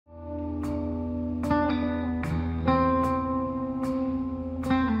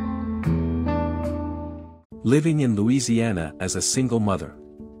Living in Louisiana as a single mother,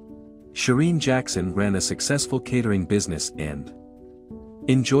 Shireen Jackson ran a successful catering business and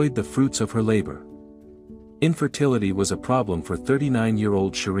enjoyed the fruits of her labor. Infertility was a problem for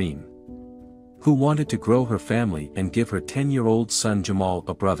 39-year-old Shireen, who wanted to grow her family and give her 10-year-old son Jamal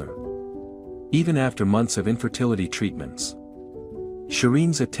a brother. Even after months of infertility treatments,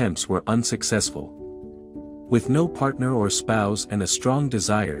 Shireen's attempts were unsuccessful. With no partner or spouse and a strong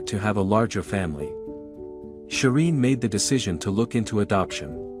desire to have a larger family, Shireen made the decision to look into adoption.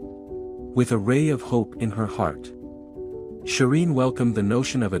 With a ray of hope in her heart, Shireen welcomed the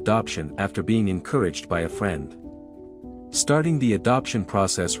notion of adoption after being encouraged by a friend. Starting the adoption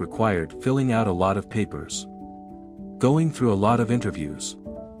process required filling out a lot of papers, going through a lot of interviews,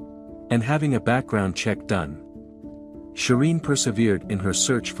 and having a background check done. Shireen persevered in her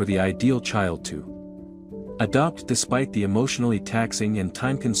search for the ideal child to adopt despite the emotionally taxing and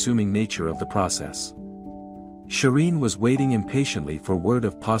time-consuming nature of the process. Shireen was waiting impatiently for word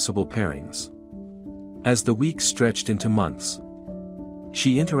of possible pairings. As the weeks stretched into months,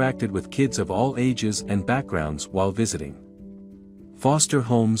 she interacted with kids of all ages and backgrounds while visiting foster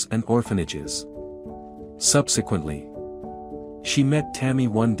homes and orphanages. Subsequently, she met Tammy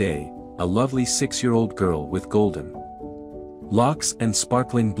one day, a lovely 6-year-old girl with golden locks and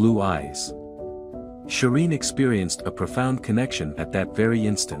sparkling blue eyes. Shireen experienced a profound connection at that very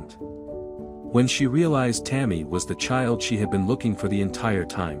instant, when she realized Tammy was the child she had been looking for the entire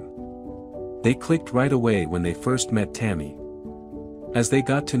time. They clicked right away when they first met Tammy. As they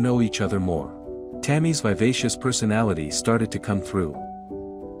got to know each other more, Tammy's vivacious personality started to come through.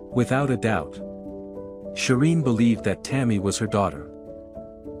 Without a doubt, Shireen believed that Tammy was her daughter.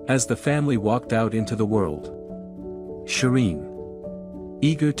 As the family walked out into the world, Shireen,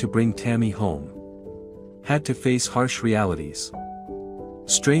 eager to bring Tammy home, had to face harsh realities.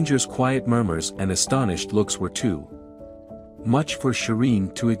 Strangers' quiet murmurs and astonished looks were too much for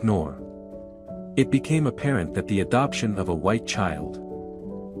Shireen to ignore. It became apparent that the adoption of a white child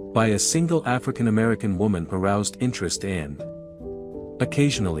by a single African-American woman aroused interest and,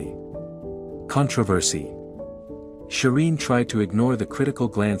 occasionally, controversy. Shireen tried to ignore the critical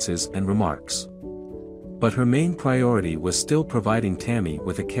glances and remarks, but her main priority was still providing Tammy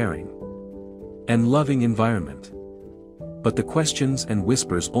with a caring and loving environment. But the questions and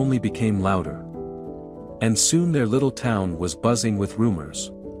whispers only became louder, and soon their little town was buzzing with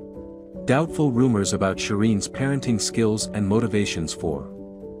rumors. Doubtful rumors about Shireen's parenting skills and motivations for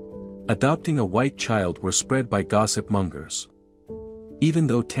adopting a white child were spread by gossip mongers. Even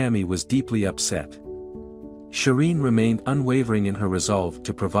though Tammy was deeply upset, Shireen remained unwavering in her resolve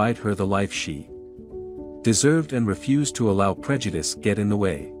to provide her the life she deserved and refused to allow prejudice get in the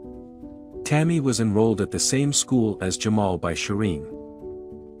way. Tammy was enrolled at the same school as Jamal by Shireen,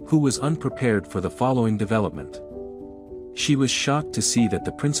 who was unprepared for the following development. She was shocked to see that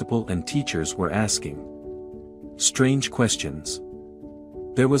the principal and teachers were asking strange questions.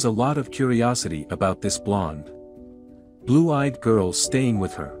 There was a lot of curiosity about this blonde, blue-eyed girl staying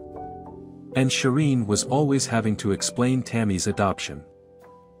with her, and Shireen was always having to explain Tammy's adoption.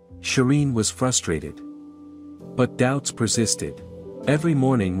 Shireen was frustrated, but doubts persisted. Every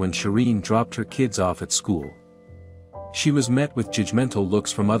morning when Shireen dropped her kids off at school, she was met with judgmental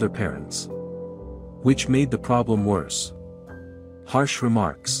looks from other parents, which made the problem worse. Harsh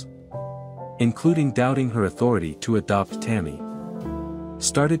remarks, including doubting her authority to adopt Tammy,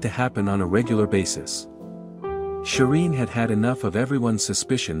 started to happen on a regular basis. Shireen had had enough of everyone's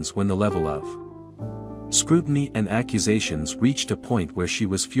suspicions when the level of scrutiny and accusations reached a point where she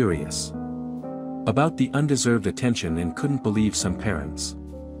was furious about the undeserved attention and couldn't believe some parents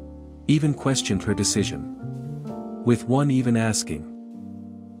even questioned her decision, with one even asking,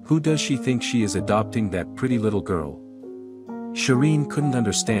 "Who does she think she is adopting, that pretty little girl?" Shireen couldn't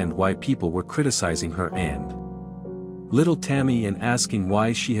understand why people were criticizing her and little Tammy and asking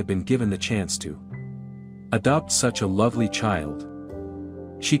why she had been given the chance to adopt such a lovely child.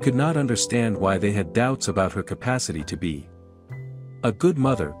 She could not understand why they had doubts about her capacity to be a good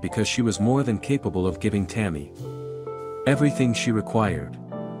mother, because she was more than capable of giving Tammy everything she required,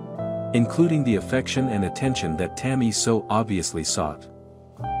 including the affection and attention that Tammy so obviously sought.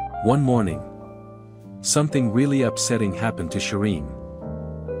 One morning, something really upsetting happened to Shireen,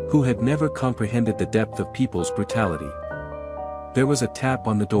 who had never comprehended the depth of people's brutality. There was a tap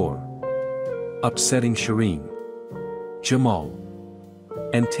on the door, upsetting Shireen, Jamal,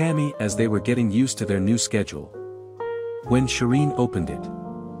 and Tammy as they were getting used to their new schedule. When Shireen opened it,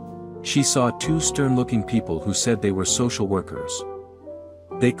 she saw two stern-looking people who said they were social workers.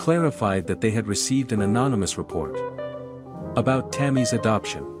 They clarified that they had received an anonymous report about Tammy's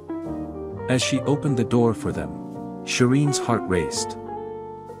adoption, As she opened the door for them, Shireen's heart raced,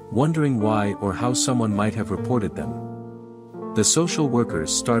 wondering why or how someone might have reported them. The social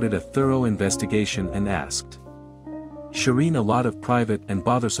workers started a thorough investigation and asked Shireen a lot of private and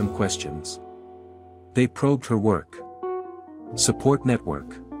bothersome questions. They probed her work, support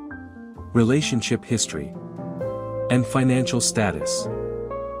network, relationship history, and financial status.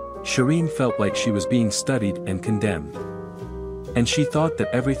 Shireen felt like she was being studied and condemned. And she thought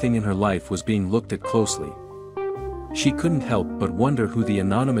that everything in her life was being looked at closely. She couldn't help but wonder who the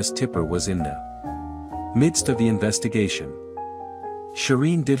anonymous tipper was in the midst of the investigation.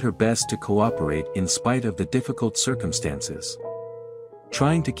 Shireen did her best to cooperate in spite of the difficult circumstances,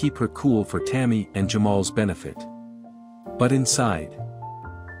 trying to keep her cool for Tammy and Jamal's benefit. But inside,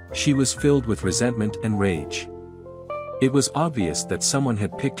 she was filled with resentment and rage. It was obvious that someone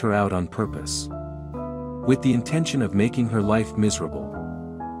had picked her out on purpose, with the intention of making her life miserable.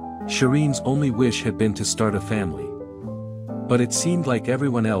 Shireen's only wish had been to start a family, but it seemed like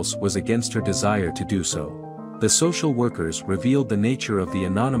everyone else was against her desire to do so. The social workers revealed the nature of the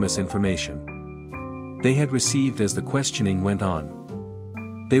anonymous information they had received as the questioning went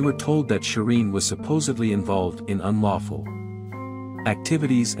on. They were told that Shireen was supposedly involved in unlawful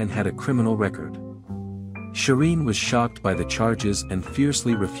activities and had a criminal record. Shireen was shocked by the charges and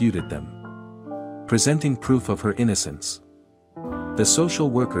fiercely refuted them, presenting proof of her innocence. The social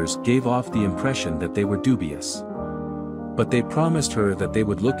workers gave off the impression that they were dubious, but they promised her that they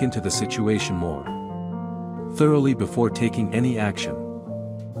would look into the situation more thoroughly before taking any action.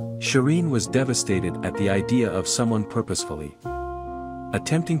 Shireen was devastated at the idea of someone purposefully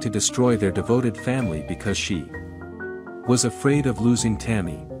attempting to destroy their devoted family because she was afraid of losing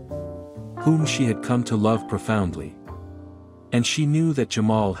Tammy, whom she had come to love profoundly. And she knew that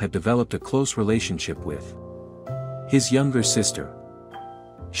Jamal had developed a close relationship with his younger sister.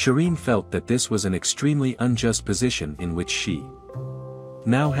 Shireen felt that this was an extremely unjust position in which she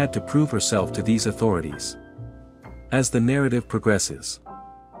now had to prove herself to these authorities. As the narrative progresses,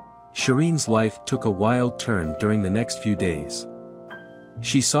 Shireen's life took a wild turn during the next few days.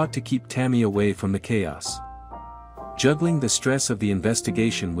 She sought to keep Tammy away from the chaos, juggling the stress of the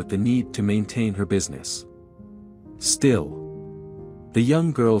investigation with the need to maintain her business. Still, the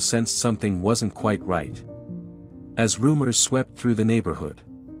young girl sensed something wasn't quite right. As rumors swept through the neighborhood,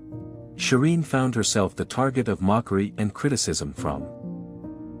 Shireen found herself the target of mockery and criticism from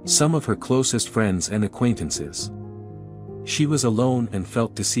some of her closest friends and acquaintances. She was alone and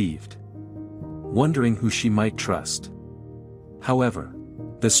felt deceived, wondering who she might trust. However,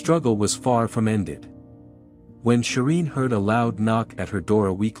 the struggle was far from ended. When Shireen heard a loud knock at her door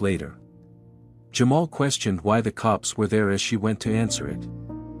a week later, Jamal questioned why the cops were there as she went to answer it.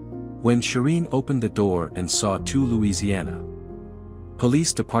 When Shireen opened the door and saw two Louisiana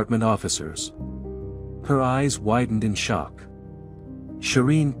Police Department officers, her eyes widened in shock.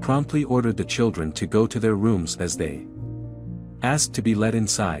 Shireen promptly ordered the children to go to their rooms as they asked to be let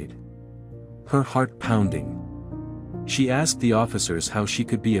inside. Her heart pounding, she asked the officers how she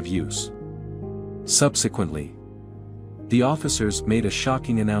could be of use. Subsequently, the officers made a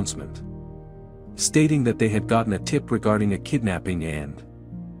shocking announcement, stating that they had gotten a tip regarding a kidnapping and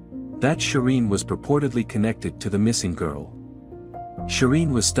that Shireen was purportedly connected to the missing girl. Shireen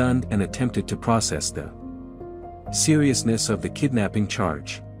was stunned and attempted to process the seriousness of the kidnapping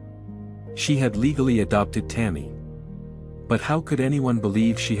charge. She had legally adopted Tammy, but how could anyone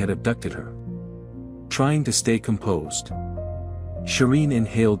believe she had abducted her? Trying to stay composed, Shireen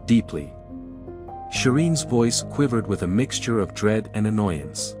inhaled deeply. Shireen's voice quivered with a mixture of dread and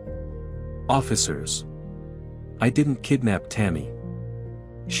annoyance. "Officers, I didn't kidnap Tammy.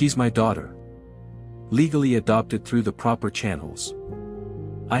 She's my daughter, legally adopted through the proper channels.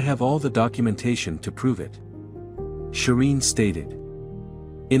 I have all the documentation to prove it," Shireen stated.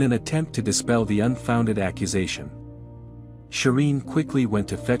 In an attempt to dispel the unfounded accusation, Shireen quickly went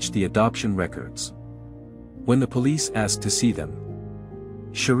to fetch the adoption records. When the police asked to see them,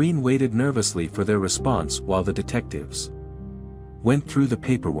 Shireen waited nervously for their response while the detectives went through the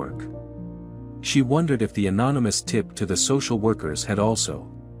paperwork. She wondered if the anonymous tip to the social workers had also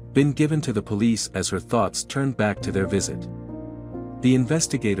been given to the police as her thoughts turned back to their visit. The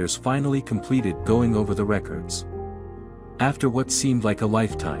investigators finally completed going over the records. After what seemed like a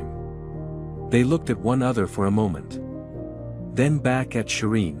lifetime, they looked at one another for a moment, then back at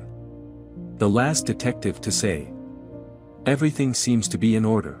Shireen, the last detective to say, "Everything seems to be in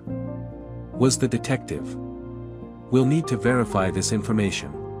order," was the detective. "We'll need to verify this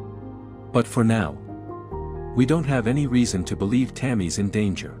information. But for now, we don't have any reason to believe Tammy's in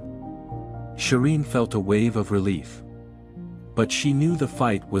danger." Shireen felt a wave of relief. But she knew the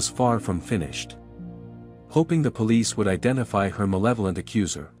fight was far from finished. Hoping the police would identify her malevolent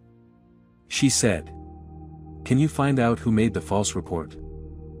accuser, she said, "Can you find out who made the false report?"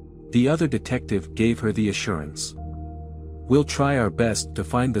 The other detective gave her the assurance, "We'll try our best to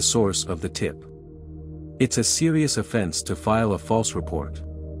find the source of the tip. It's a serious offense to file a false report.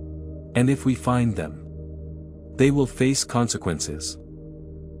 And if we find them, they will face consequences."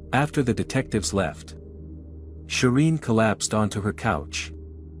 After the detectives left, Shireen collapsed onto her couch,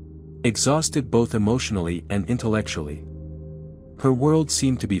 exhausted both emotionally and intellectually. Her world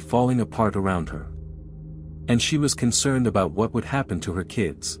seemed to be falling apart around her, and she was concerned about what would happen to her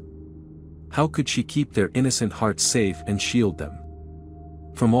kids. How could she keep their innocent hearts safe and shield them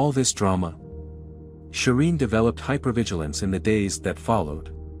from all this drama? Shireen developed hypervigilance in the days that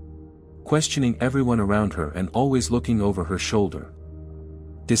followed, questioning everyone around her and always looking over her shoulder.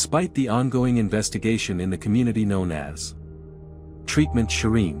 Despite the ongoing investigation in the community known as Treatment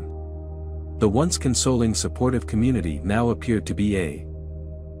Shireen, the once consoling supportive community now appeared to be a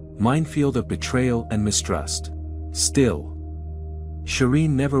minefield of betrayal and mistrust. Still,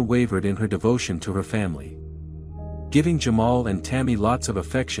 Shireen never wavered in her devotion to her family, giving Jamal and Tammy lots of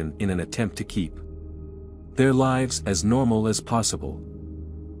affection in an attempt to keep their lives as normal as possible.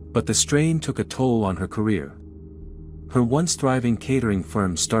 But the strain took a toll on her career. Her once thriving catering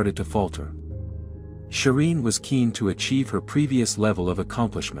firm started to falter. Shireen was keen to achieve her previous level of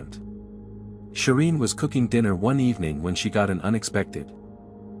accomplishment. Shireen was cooking dinner one evening when she got an unexpected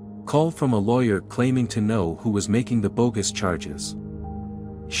call from a lawyer claiming to know who was making the bogus charges.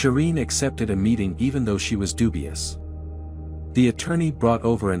 Shireen accepted a meeting even though she was dubious. The attorney brought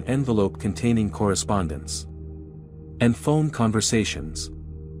over an envelope containing correspondence and phone conversations,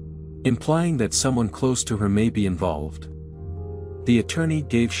 implying that someone close to her may be involved. The attorney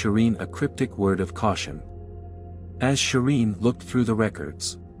gave Shireen a cryptic word of caution. As Shireen looked through the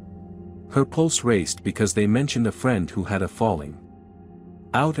records, her pulse raced because they mentioned a friend who had a falling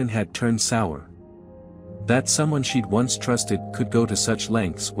out and had turned sour. That someone she'd once trusted could go to such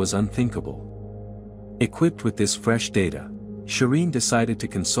lengths was unthinkable. Equipped with this fresh data, Shireen decided to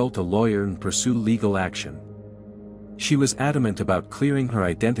consult a lawyer and pursue legal action. She was adamant about clearing her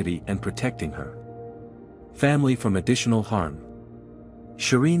identity and protecting her family from additional harm.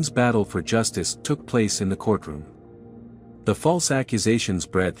 Shireen's battle for justice took place in the courtroom. The false accusations'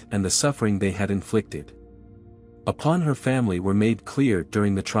 breadth and the suffering they had inflicted upon her family were made clear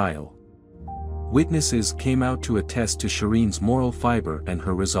during the trial. Witnesses came out to attest to Shireen's moral fiber and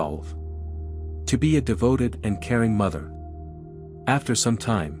her resolve to be a devoted and caring mother. After some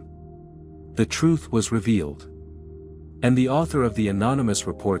time, the truth was revealed, and the author of the anonymous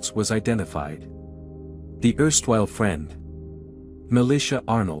reports was identified. The erstwhile friend, Militia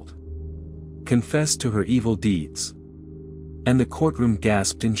Arnold, confessed to her evil deeds, and the courtroom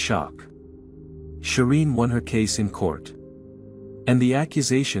gasped in shock. Shireen won her case in court, and the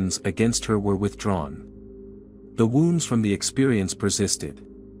accusations against her were withdrawn. The wounds from the experience persisted.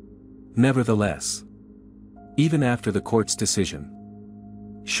 Nevertheless, even after the court's decision,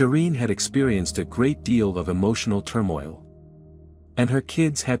 Shireen had experienced a great deal of emotional turmoil, and her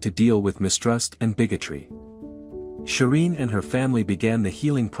kids had to deal with mistrust and bigotry. Shireen and her family began the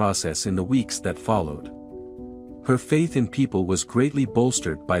healing process in the weeks that followed. Her faith in people was greatly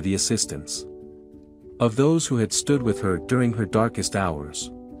bolstered by the assistance of those who had stood with her during her darkest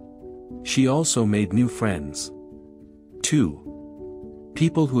hours. She also made new friends. 2.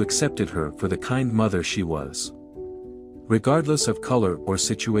 People who accepted her for the kind mother she was, regardless of color or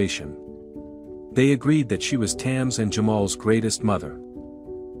situation. They agreed that she was Tam's and Jamal's greatest mother.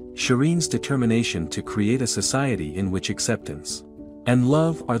 Shireen's determination to create a society in which acceptance and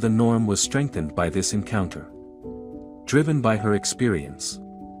love are the norm was strengthened by this encounter. Driven by her experience,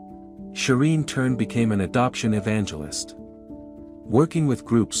 Shireen became an adoption evangelist, working with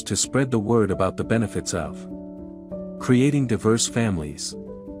groups to spread the word about the benefits of creating diverse families.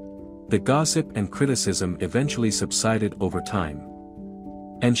 The gossip and criticism eventually subsided over time,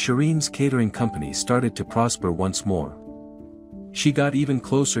 and Shireen's catering company started to prosper once more. She got even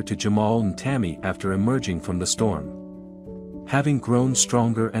closer to Jamal and Tammy after emerging from the storm, having grown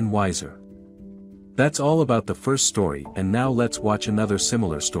stronger and wiser. That's all about the first story, and now let's watch another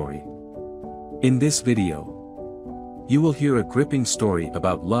similar story. In this video, you will hear a gripping story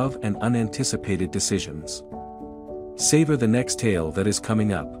about love and unanticipated decisions. Savor the next tale that is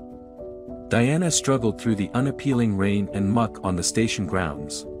coming up. Diana struggled through the unappealing rain and muck on the station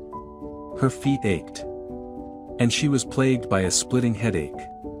grounds. Her feet ached, and she was plagued by a splitting headache.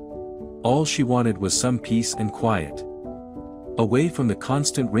 All she wanted was some peace and quiet, away from the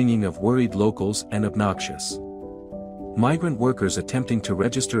constant ringing of worried locals and obnoxious Migrant workers attempting to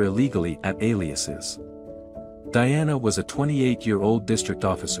register illegally at aliases. Diana was a 28-year-old district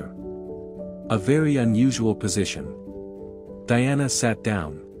officer. A very unusual position. Diana sat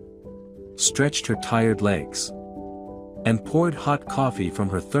down, stretched her tired legs, and poured hot coffee from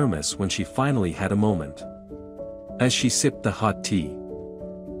her thermos when she finally had a moment. As she sipped the hot tea,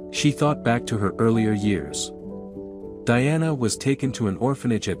 she thought back to her earlier years. Diana was taken to an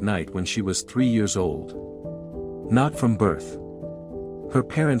orphanage at night when she was 3 years old. Not from birth. Her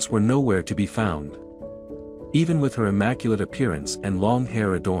parents were nowhere to be found. Even with her immaculate appearance and long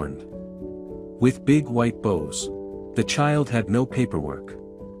hair adorned with big white bows, the child had no paperwork.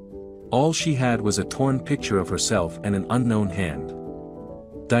 All she had was a torn picture of herself and an unknown hand.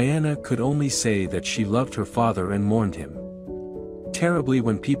 Diana could only say that she loved her father and mourned him terribly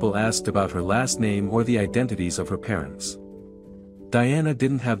when people asked about her last name or the identities of her parents. Diana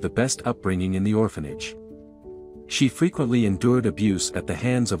didn't have the best upbringing in the orphanage. She frequently endured abuse at the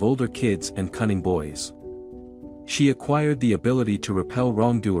hands of older kids and cunning boys. She acquired the ability to repel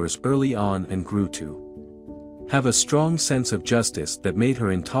wrongdoers early on and grew to have a strong sense of justice that made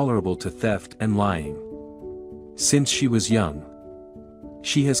her intolerable to theft and lying. Since she was young,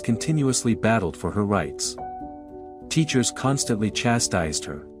 she has continuously battled for her rights. Teachers constantly chastised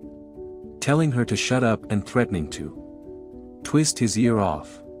her, telling her to shut up and threatening to twist his ear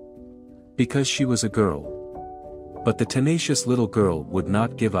off, because she was a girl. But the tenacious little girl would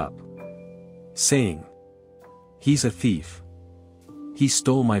not give up, saying, "He's a thief. He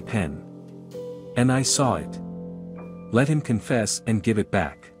stole my pen. And I saw it. Let him confess and give it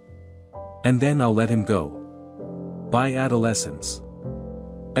back. And then I'll let him go." By adolescence,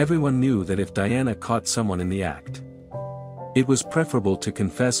 everyone knew that if Diana caught someone in the act, it was preferable to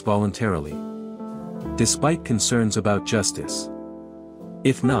confess voluntarily, despite concerns about justice.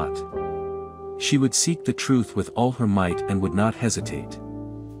 If not, she would seek the truth with all her might and would not hesitate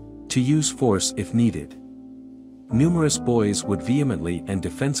to use force if needed. Numerous boys would vehemently and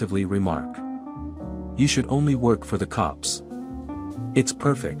defensively remark, "You should only work for the cops. It's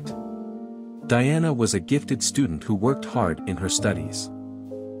perfect." Diana was a gifted student who worked hard in her studies,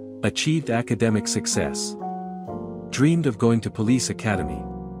 achieved academic success, dreamed of going to police academy,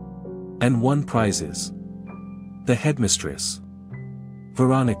 and won prizes. The headmistress,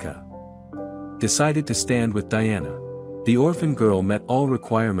 Veronica, decided to stand with Diana. The orphan girl met all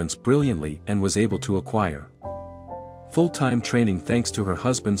requirements brilliantly and was able to acquire full-time training thanks to her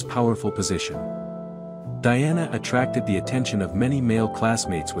husband's powerful position. Diana attracted the attention of many male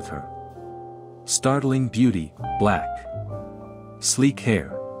classmates with her startling beauty, black, sleek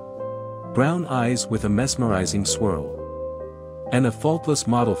hair, brown eyes with a mesmerizing swirl, and a faultless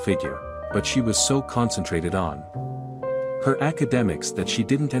model figure, but she was so concentrated on her academics that she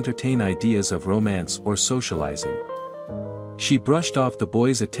didn't entertain ideas of romance or socializing. She brushed off the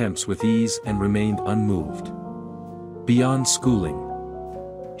boys' attempts with ease and remained unmoved. Beyond schooling,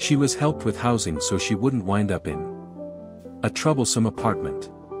 she was helped with housing so she wouldn't wind up in a troublesome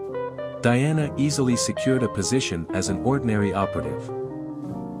apartment. Diana easily secured a position as an ordinary operative,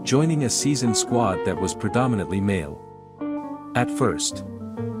 joining a seasoned squad that was predominantly male. At first,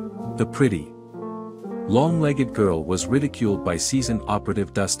 the pretty, long-legged girl was ridiculed by seasoned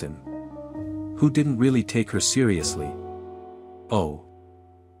operative Dustin, who didn't really take her seriously. "Oh,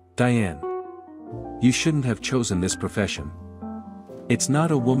 Diane, you shouldn't have chosen this profession. It's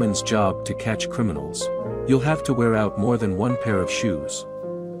not a woman's job to catch criminals. You'll have to wear out more than one pair of shoes,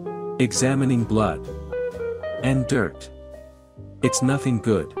 examining blood and dirt. It's nothing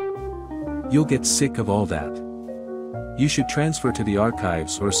good. You'll get sick of all that. You should transfer to the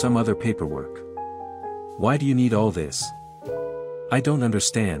archives or some other paperwork. Why do you need all this? I don't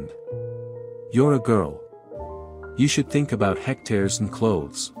understand. You're a girl. You should think about hectares and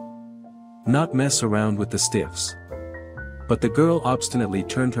clothes. Not mess around with the stiffs." But the girl obstinately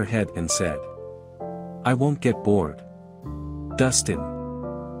turned her head and said, "I won't get bored. Dustin.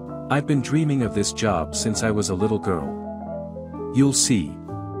 I've been dreaming of this job since I was a little girl. You'll see.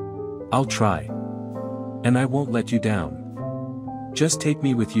 I'll try. And I won't let you down. Just take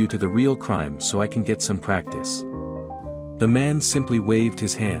me with you to the real crime so I can get some practice." The man simply waved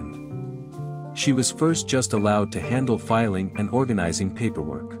his hand. She was first just allowed to handle filing and organizing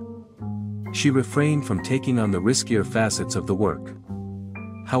paperwork. She refrained from taking on the riskier facets of the work.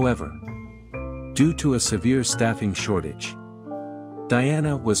 However, due to a severe staffing shortage,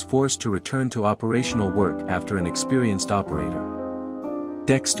 Diana was forced to return to operational work after an experienced operator,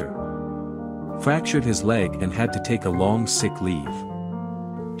 Dexter, fractured his leg and had to take a long sick leave.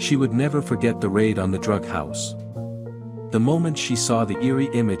 She would never forget the raid on the drug house. The moment she saw the eerie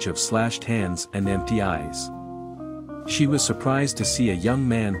image of slashed hands and empty eyes, She was surprised to see a young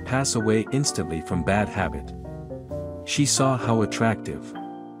man pass away instantly from bad habit. She saw how attractive,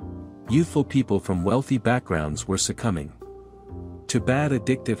 youthful people from wealthy backgrounds were succumbing to bad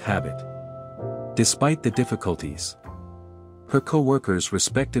addictive habit. Despite the difficulties, her co-workers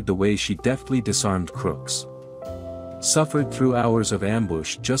respected the way she deftly disarmed crooks, suffered through hours of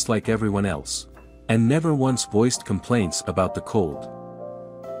ambush just like everyone else, and never once voiced complaints about the cold,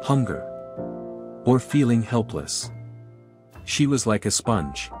 hunger, or feeling helpless. She was like a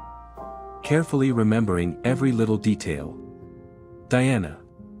sponge, carefully remembering every little detail. Diana,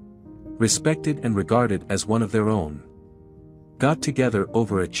 respected and regarded as one of their own, got together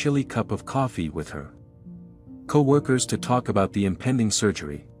over a chilly cup of coffee with her co-workers to talk about the impending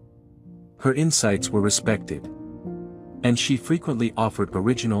surgery. Her insights were respected, and she frequently offered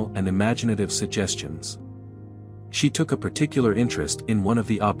original and imaginative suggestions. She took a particular interest in one of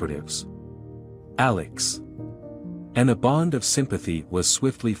the operatives, Alex, and a bond of sympathy was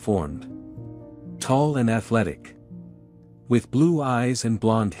swiftly formed. Tall and athletic, with blue eyes and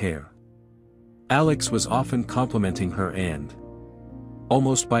blonde hair, Alex was often complimenting her and,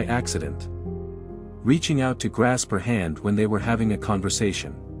 almost by accident, reaching out to grasp her hand when they were having a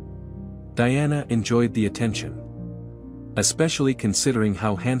conversation. Diana enjoyed the attention, especially considering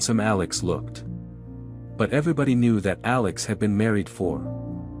how handsome Alex looked. But everybody knew that Alex had been married for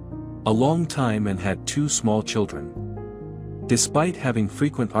a long time and had 2 small children. Despite having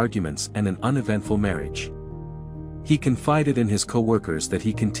frequent arguments and an uneventful marriage, he confided in his co-workers that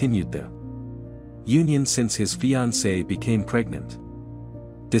he continued the union since his fiancée became pregnant.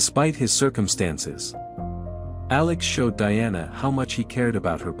 Despite his circumstances, Alex showed Diana how much he cared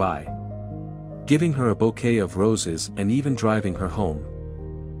about her by giving her a bouquet of roses and even driving her home.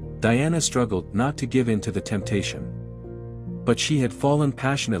 Diana struggled not to give in to the temptation, but she had fallen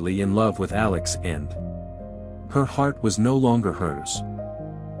passionately in love with Alex and her heart was no longer hers.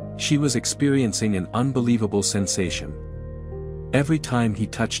 She was experiencing an unbelievable sensation. Every time he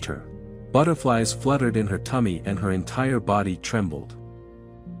touched her, butterflies fluttered in her tummy and her entire body trembled.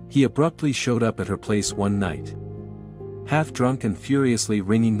 He abruptly showed up at her place one night, half drunk and furiously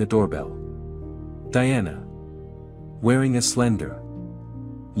ringing the doorbell. Diana, wearing a slender,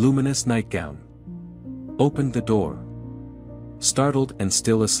 luminous nightgown, opened the door. Startled and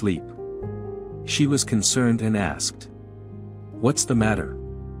still asleep, she was concerned and asked, "What's the matter?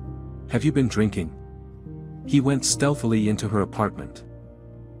 Have you been drinking?" He went stealthily into her apartment,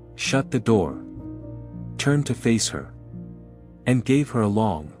 shut the door, turned to face her, and gave her a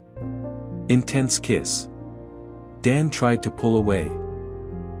long, intense kiss. Dan tried to pull away,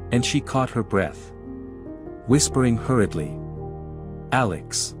 and she caught her breath, whispering hurriedly,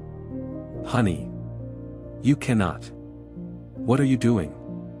 "Alex. Honey. You cannot. What are you doing?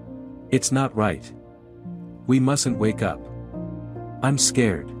 It's not right. We mustn't wake up. I'm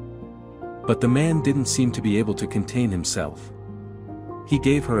scared." But the man didn't seem to be able to contain himself. He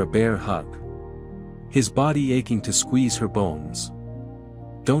gave her a bear hug, his body aching to squeeze her bones.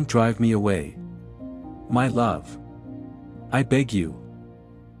 "Don't drive me away. My love. I beg you.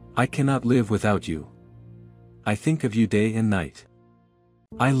 I cannot live without you. I think of you day and night.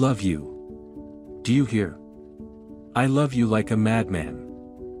 I love you. Do you hear? I love you like a madman.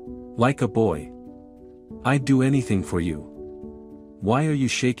 Like a boy. I'd do anything for you. Why are you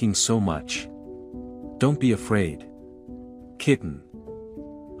shaking so much? Don't be afraid. Kitten.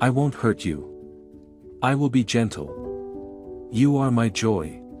 I won't hurt you. I will be gentle. You are my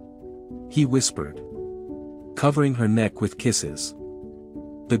joy," he whispered, covering her neck with kisses.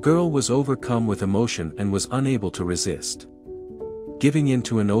 The girl was overcome with emotion and was unable to resist, giving in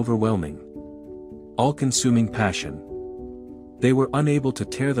to an overwhelming, all-consuming passion. They were unable to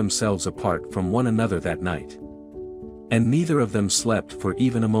tear themselves apart from one another that night, and neither of them slept for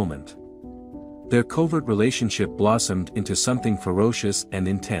even a moment. Their covert relationship blossomed into something ferocious and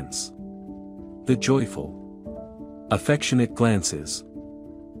intense. The joyful, affectionate glances,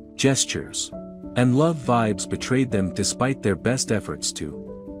 gestures, and love vibes betrayed them despite their best efforts to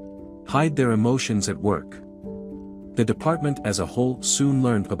hide their emotions at work. The department as a whole soon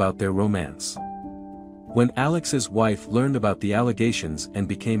learned about their romance. When Alex's wife learned about the allegations and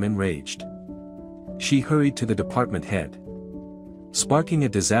became enraged, she hurried to the department head, sparking a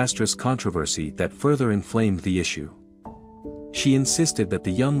disastrous controversy that further inflamed the issue. She insisted that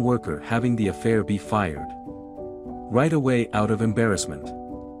the young worker having the affair be fired right away out of embarrassment,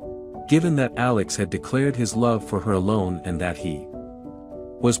 given that Alex had declared his love for her alone and that he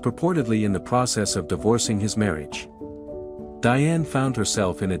was purportedly in the process of divorcing his marriage. Diane found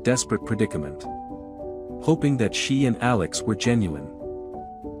herself in a desperate predicament, hoping that she and Alex were genuine.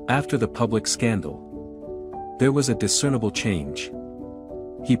 After the public scandal, There was a discernible change.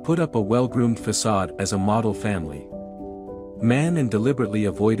 He put up a well-groomed facade as a model family man and deliberately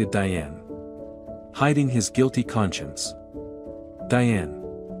avoided Diane, hiding his guilty conscience. Diane,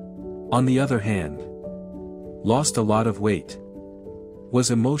 on the other hand, lost a lot of weight, was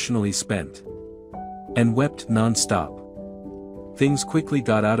emotionally spent, and wept non-stop. Things quickly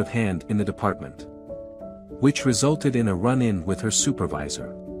got out of hand in the department, which resulted in a run-in with her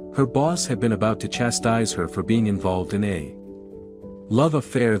supervisor. Her boss had been about to chastise her for being involved in a love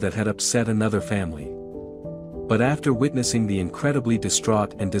affair that had upset another family. But after witnessing the incredibly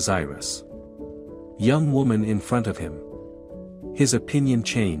distraught and desirous young woman in front of him, his opinion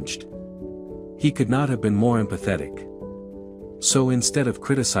changed. He could not have been more empathetic. So instead of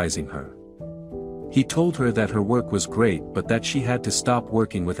criticizing her, he told her that her work was great but that she had to stop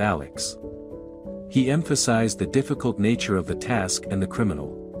working with Alex. He emphasized the difficult nature of the task and the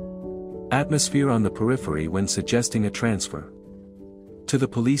criminal atmosphere on the periphery when suggesting a transfer to the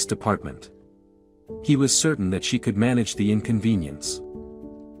police department. He was certain that she could manage the inconvenience,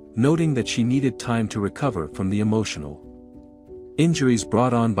 noting that she needed time to recover from the emotional injuries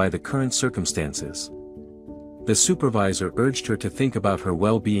brought on by the current circumstances. The supervisor urged her to think about her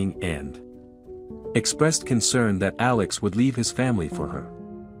well-being and expressed concern that Alex would leave his family for her,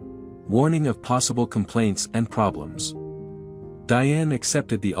 warning of possible complaints and problems. Diane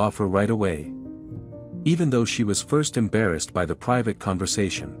accepted the offer right away, even though she was first embarrassed by the private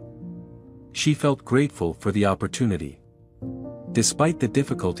conversation. She felt grateful for the opportunity. Despite the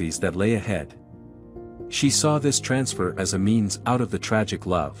difficulties that lay ahead, she saw this transfer as a means out of the tragic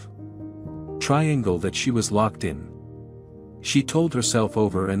love triangle that she was locked in. She told herself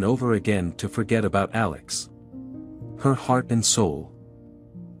over and over again to forget about Alex. Her heart and soul,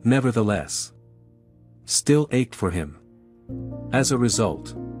 nevertheless, still ached for him. As a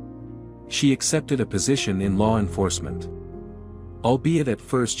result, she accepted a position in law enforcement. Albeit at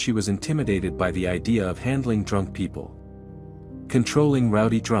first she was intimidated by the idea of handling drunk people, controlling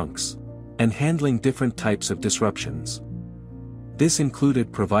rowdy drunks, and handling different types of disruptions. This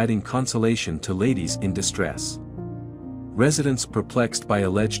included providing consolation to ladies in distress, residents perplexed by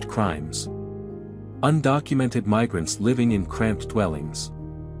alleged crimes, undocumented migrants living in cramped dwellings,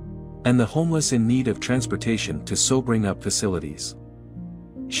 and the homeless in need of transportation to sobering-up facilities.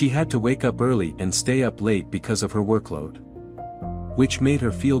 She had to wake up early and stay up late because of her workload, which made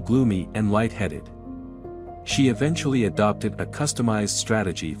her feel gloomy and lightheaded. She eventually adopted a customized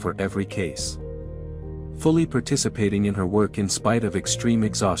strategy for every case, fully participating in her work in spite of extreme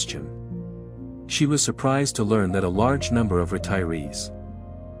exhaustion. She was surprised to learn that a large number of retirees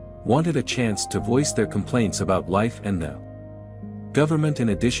wanted a chance to voice their complaints about life and the government in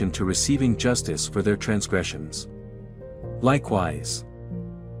addition to receiving justice for their transgressions. Likewise,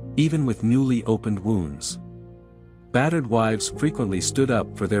 even with newly opened wounds, battered wives frequently stood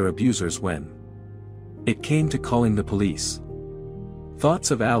up for their abusers when it came to calling the police.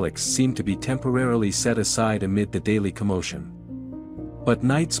 Thoughts of Alex seemed to be temporarily set aside amid the daily commotion. But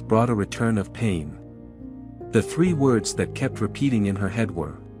nights brought a return of pain. The three words that kept repeating in her head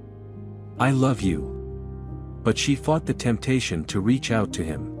were, "I love you." But she fought the temptation to reach out to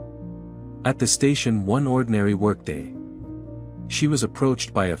him. At the station one ordinary workday, she was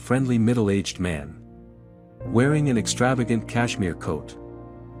approached by a friendly middle-aged man, wearing an extravagant cashmere coat.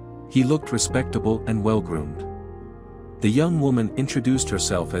 He looked respectable and well-groomed. The young woman introduced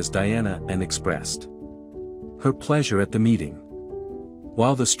herself as Diana and expressed her pleasure at the meeting,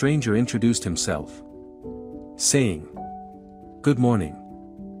 while the stranger introduced himself, saying, "Good morning.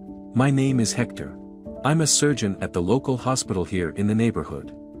 My name is Hector. I'm a surgeon at the local hospital here in the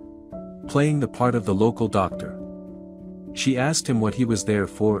neighborhood," playing the part of the local doctor. She asked him what he was there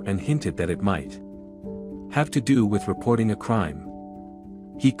for and hinted that it might have to do with reporting a crime.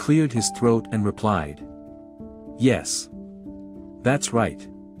 He cleared his throat and replied, "Yes. That's right.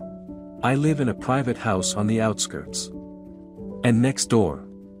 I live in a private house on the outskirts. And next door,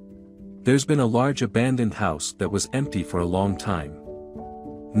 there's been a large abandoned house that was empty for a long time.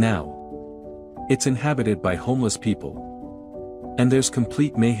 Now, it's inhabited by homeless people. And there's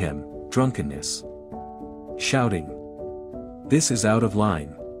complete mayhem, drunkenness, shouting. This is out of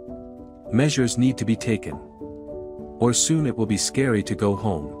line. Measures need to be taken, or soon it will be scary to go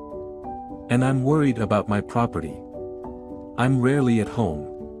home. And I'm worried about my property. I'm rarely at home.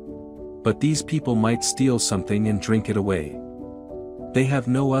 But these people might steal something and drink it away. They have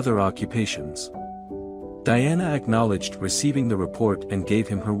no other occupations." Diana acknowledged receiving the report and gave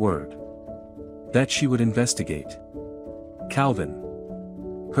him her word that she would investigate. Calvin,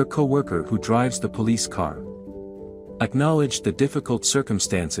 her co-worker who drives the police car, acknowledged the difficult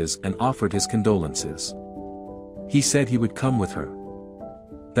circumstances and offered his condolences. He said he would come with her.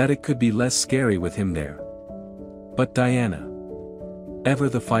 That it could be less scary with him there. But Diana, ever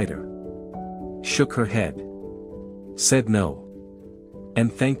the fighter, shook her head, said no,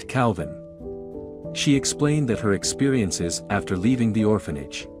 and thanked Calvin. She explained that her experiences after leaving the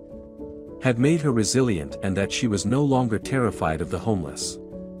orphanage had made her resilient and that she was no longer terrified of the homeless.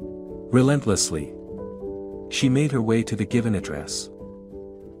 Relentlessly, she made her way to the given address,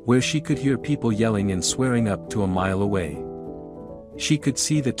 where she could hear people yelling and swearing up to a mile away. She could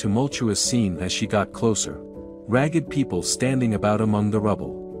see the tumultuous scene as she got closer, ragged people standing about among the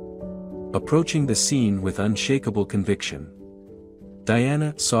rubble. Approaching the scene with unshakable conviction,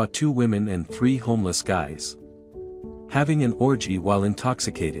 Diana saw 2 women and 3 homeless guys having an orgy while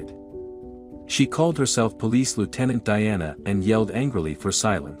intoxicated. She called herself Police Lieutenant Diana and yelled angrily for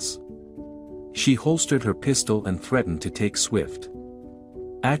silence. She holstered her pistol and threatened to take swift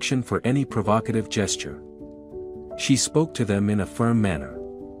action for any provocative gesture. She spoke to them in a firm manner,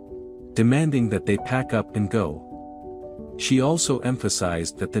 demanding that they pack up and go. She also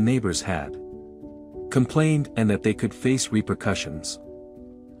emphasized that the neighbors had complained and that they could face repercussions,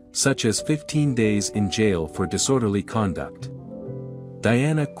 such as 15 days in jail for disorderly conduct.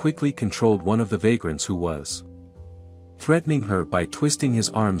 Diana quickly controlled one of the vagrants who was threatening her by twisting his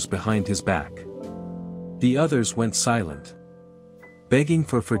arms behind his back. The others went silent, begging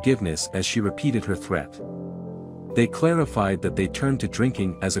for forgiveness as she repeated her threat. They clarified that they turned to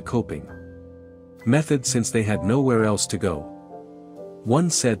drinking as a coping method since they had nowhere else to go. One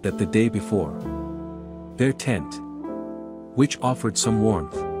said that the day before, their tent, which offered some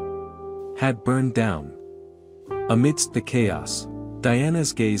warmth, had burned down. Amidst the chaos,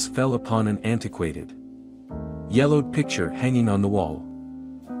 Diana's gaze fell upon an antiquated, yellowed picture hanging on the wall.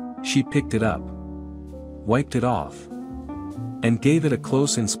 She picked it up, wiped it off, and gave it a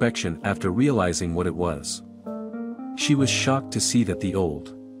close inspection after realizing what it was. She was shocked to see that the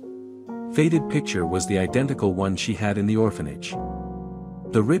old, faded picture was the identical one she had in the orphanage.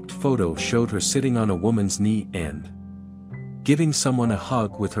 The ripped photo showed her sitting on a woman's knee and giving someone a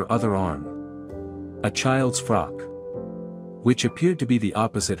hug with her other arm. A child's frock, which appeared to be the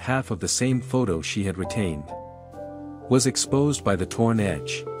opposite half of the same photo she had retained, was exposed by the torn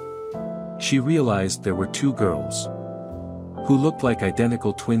edge. She realized there were 2 girls who looked like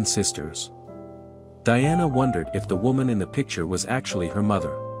identical twin sisters. Diana wondered if the woman in the picture was actually her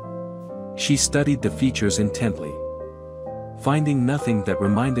mother. She studied the features intently, finding nothing that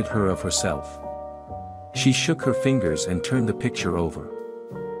reminded her of herself. She shook her fingers and turned the picture over,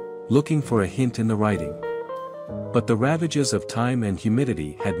 looking for a hint in the writing. But the ravages of time and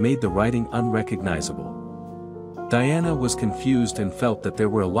humidity had made the writing unrecognizable. Diana was confused and felt that there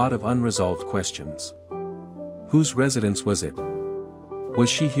were a lot of unresolved questions. Whose residence was it? Was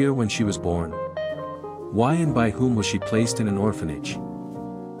she here when she was born? Why and by whom was she placed in an orphanage?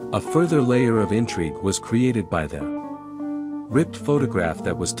 A further layer of intrigue was created by the ripped photograph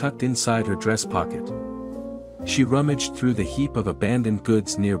that was tucked inside her dress pocket. She rummaged through the heap of abandoned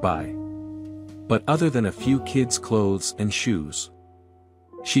goods nearby. But other than a few kids' clothes and shoes,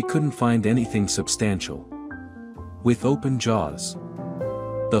 she couldn't find anything substantial. With open jaws,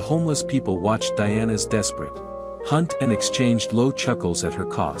 the homeless people watched Diana's desperate hunt and exchanged low chuckles at her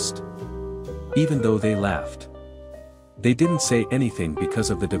cost. Even though they laughed, they didn't say anything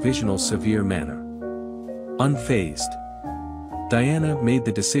because of the divisional's severe manner. Unfazed, Diana made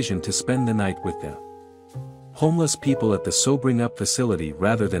the decision to spend the night with the homeless people at the sobering-up facility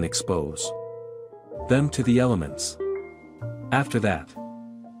rather than expose them to the elements. After that,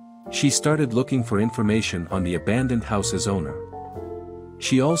 she started looking for information on the abandoned house's owner.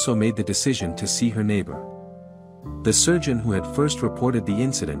 She also made the decision to see her neighbor, the surgeon who had first reported the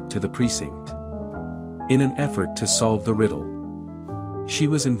incident to the precinct. In an effort to solve the riddle, she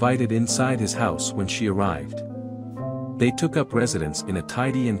was invited inside his house when she arrived. They took up residence in a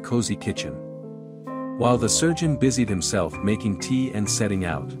tidy and cozy kitchen, while the surgeon busied himself making tea and setting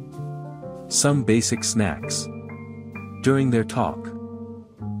out some basic snacks. During their talk,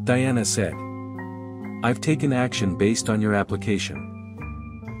 Diana said, "I've taken action based on your application."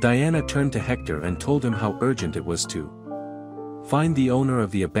 Diana turned to Hector and told him how urgent it was to find the owner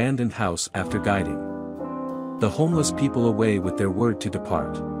of the abandoned house after guiding the homeless people away with their word to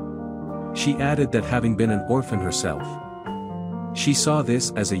depart. She added that having been an orphan herself, she saw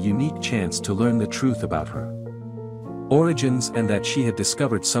this as a unique chance to learn the truth about her origins and that she had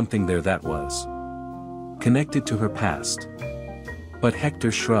discovered something there that was connected to her past. But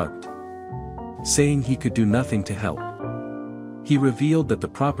Hector shrugged, saying he could do nothing to help. He revealed that the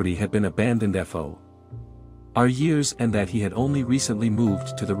property had been abandoned for years and that he had only recently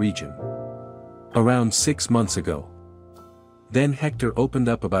moved to the region. Around 6 months ago. Then Hector opened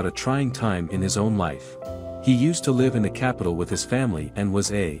up about a trying time in his own life. He used to live in the capital with his family and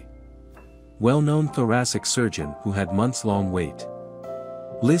was a well-known thoracic surgeon who had months-long wait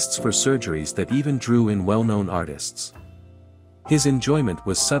lists for surgeries that even drew in well-known artists. His enjoyment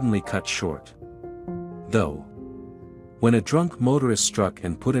was suddenly cut short, though, when a drunk motorist struck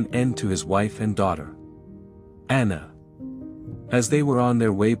and put an end to his wife and daughter, Anna, as they were on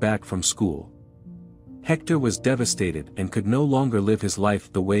their way back from school. Hector was devastated and could no longer live his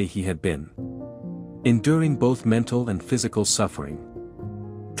life the way he had been, enduring both mental and physical suffering.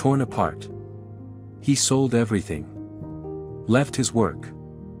 Torn apart, he sold everything, left his work,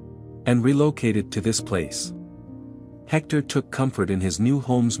 and relocated to this place. Hector took comfort in his new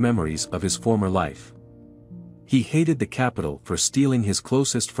home's memories of his former life. He hated the capital for stealing his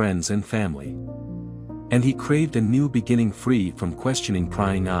closest friends and family, and he craved a new beginning free from questioning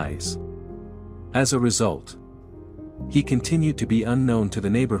prying eyes. As a result, he continued to be unknown to the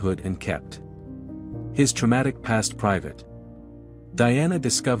neighborhood and kept his traumatic past private. Diana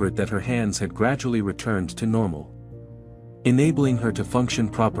discovered that her hands had gradually returned to normal, enabling her to function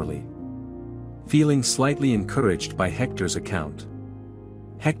properly. Feeling slightly encouraged by Hector's account,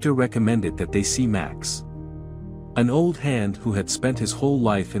 Hector recommended that they see Max, an old hand who had spent his whole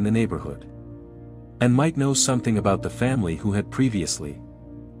life in the neighborhood, and might know something about the family who had previously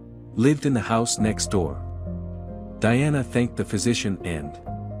lived in the house next door. Diana thanked the physician and,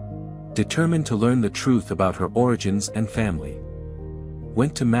 determined to learn the truth about her origins and family,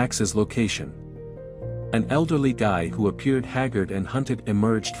 went to Max's location. An elderly guy who appeared haggard and hunted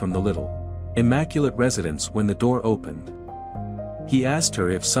emerged from the little, immaculate residence when the door opened. He asked her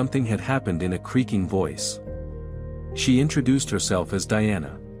if something had happened in a creaking voice. She introduced herself as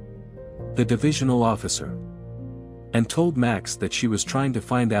Diana, the divisional officer, and told Max that she was trying to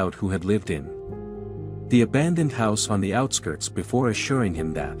find out who had lived in the abandoned house on the outskirts before assuring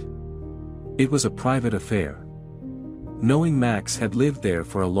him that it was a private affair. Knowing Max had lived there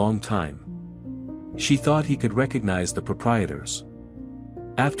for a long time, she thought he could recognize the proprietors.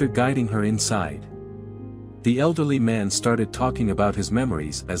 After guiding her inside, the elderly man started talking about his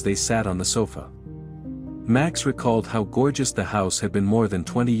memories as they sat on the sofa. Max recalled how gorgeous the house had been more than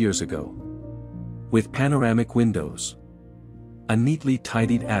 20 years ago, with panoramic windows, a neatly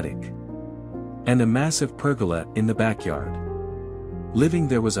tidied attic, and a massive pergola in the backyard. Living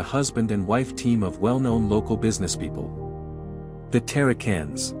there was a husband and wife team of well-known local businesspeople, the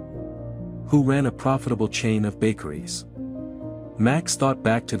Terrifies, who ran a profitable chain of bakeries. Max thought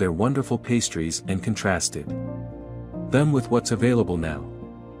back to their wonderful pastries and contrasted them with what's available now.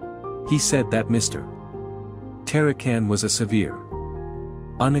 He said that Mr. Terrifies was a severe,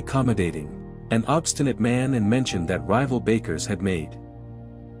 unaccommodating, and obstinate man and mentioned that rival bakers had made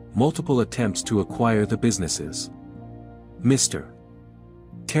multiple attempts to acquire the businesses. Mr.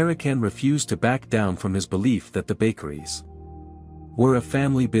 Terrifies refused to back down from his belief that the bakeries were a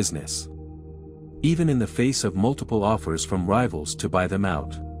family business, even in the face of multiple offers from rivals to buy them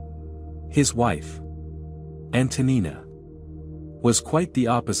out. His wife, Antonina, was quite the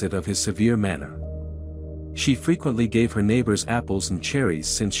opposite of his severe manner. She frequently gave her neighbors apples and cherries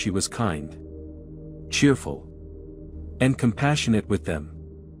since she was kind, cheerful, and compassionate with them.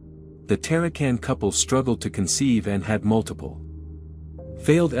 The Terrifies couple struggled to conceive and had multiple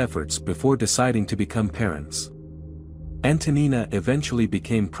failed efforts before deciding to become parents. Antonina eventually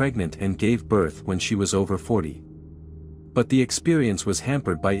became pregnant and gave birth when she was over 40. But the experience was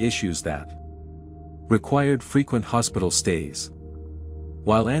hampered by issues that required frequent hospital stays,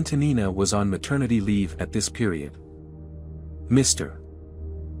 while Antonina was on maternity leave at this period. Mr.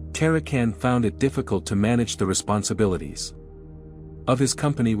 Terrifies found it difficult to manage the responsibilities of his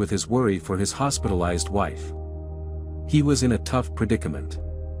company with his worry for his hospitalized wife. He was in a tough predicament,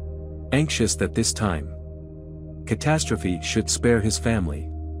 anxious that this time catastrophe should spare his family.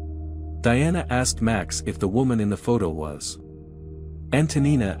 Diana asked Max if the woman in the photo was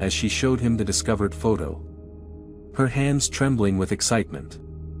Antonina as she showed him the discovered photo, her hands trembling with excitement.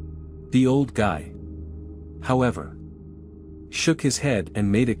 The old guy, however, shook his head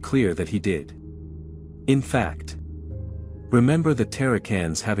and made it clear that he did, in fact, remember the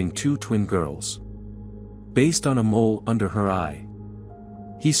Terrifies having 2 twin girls. Based on a mole under her eye,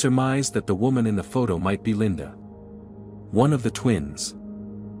 he surmised that the woman in the photo might be Linda, one of the twins.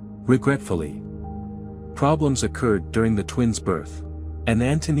 Regretfully, problems occurred during the twins' birth, and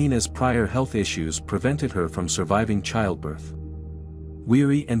Antonina's prior health issues prevented her from surviving childbirth.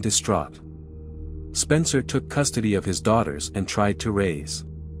 Weary and distraught, Spencer took custody of his daughters and tried to raise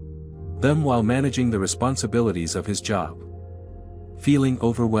them while managing the responsibilities of his job. Feeling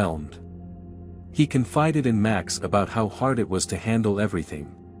overwhelmed, He confided in Max about how hard it was to handle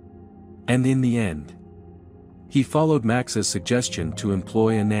everything. And in the end, he followed Max's suggestion to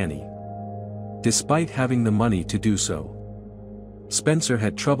employ a nanny. Despite having the money to do so, Spencer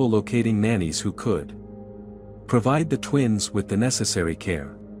had trouble locating nannies who could provide the twins with the necessary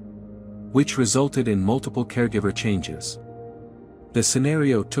care, which resulted in multiple caregiver changes. The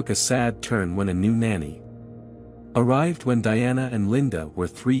scenario took a sad turn when a new nanny arrived when Diana and Linda were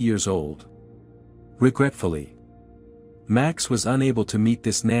 3 years old. Regretfully, Max was unable to meet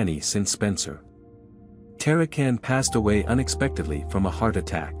this nanny since Spencer Terrifies passed away unexpectedly from a heart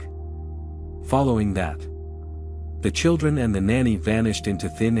attack. Following that, the children and the nanny vanished into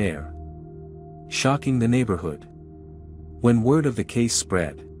thin air, shocking the neighborhood. When word of the case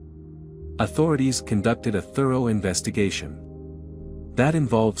spread, authorities conducted a thorough investigation that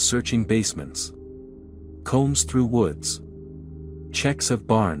involved searching basements, combs through woods, checks of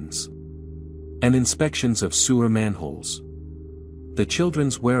barns, and inspections of sewer manholes. The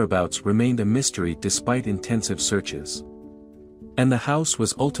children's whereabouts remained a mystery despite intensive searches, and the house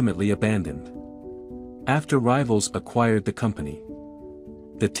was ultimately abandoned after rivals acquired the company.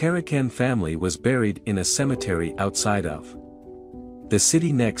 The Terrifies family was buried in a cemetery outside of the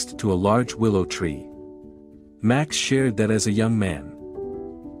city next to a large willow tree. Max shared that as a young man,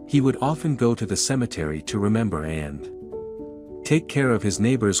 he would often go to the cemetery to remember and take care of his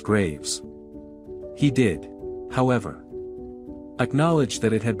neighbors' graves. He did, however, acknowledge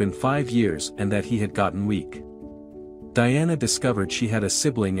that it had been 5 years and that he had gotten weak. Diana discovered she had a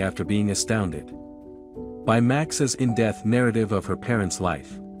sibling after being astounded by Max's in-depth narrative of her parents'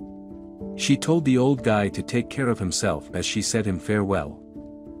 life. She told the old guy to take care of himself as she said him farewell.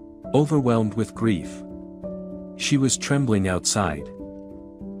 Overwhelmed with grief, she was trembling outside,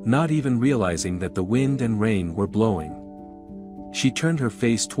 not even realizing that the wind and rain were blowing. She turned her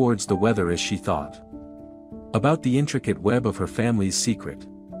face towards the weather as she thought about the intricate web of her family's secret.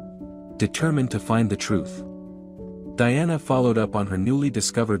 Determined to find the truth, Diana followed up on her newly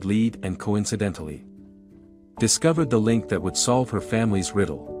discovered lead and coincidentally discovered the link that would solve her family's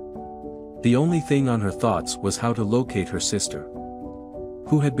riddle. The only thing on her thoughts was how to locate her sister,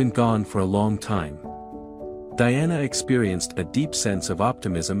 who had been gone for a long time. Diana experienced a deep sense of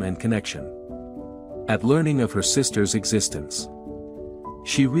optimism and connection at learning of her sister's existence.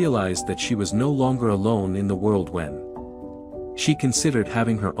 She realized that she was no longer alone in the world when she considered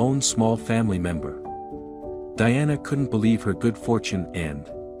having her own small family member. Diana couldn't believe her good fortune and,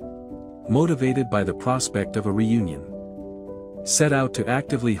 motivated by the prospect of a reunion, set out to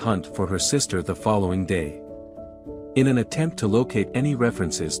actively hunt for her sister the following day. In an attempt to locate any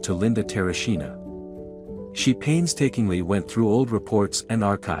references to Linda Terrifies, she painstakingly went through old reports and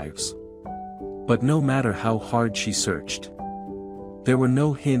archives. But no matter how hard she searched, there were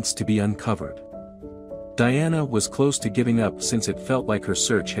no hints to be uncovered. Diana was close to giving up since it felt like her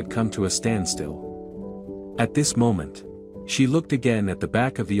search had come to a standstill. At this moment, she looked again at the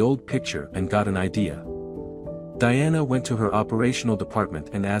back of the old picture and got an idea. Diana went to her operational department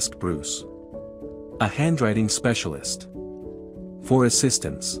and asked Bruce, a handwriting specialist, for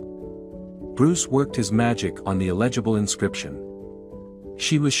assistance. Bruce worked his magic on the illegible inscription.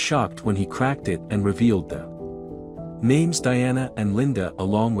 She was shocked when he cracked it and revealed the names Diana and Linda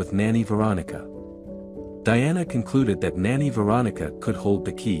along with Nanny Veronica. Diana concluded that Nanny Veronica could hold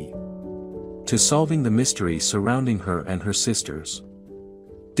the key to solving the mystery surrounding her and her sister's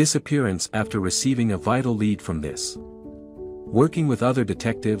disappearance after receiving a vital lead from this. Working with other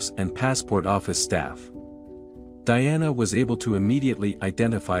detectives and passport office staff, Diana was able to immediately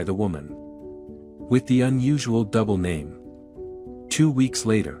identify the woman with the unusual double name. 2 weeks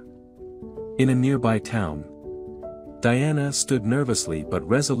later, in a nearby town, Diana stood nervously but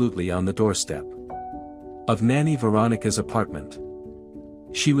resolutely on the doorstep of Nanny Veronica's apartment.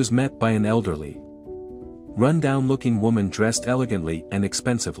 She was met by an elderly, run-down-looking woman dressed elegantly and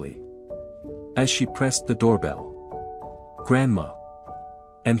expensively. As she pressed the doorbell, "Grandma."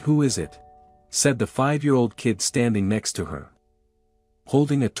 "And who is it?" said the 5-year-old kid standing next to her,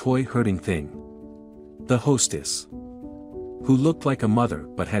 holding a toy herding thing. The hostess, who looked like a mother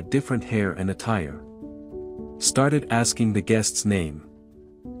but had different hair and attire, started asking the guest's name.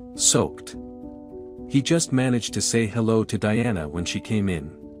 Soaked, he just managed to say hello to Diana when she came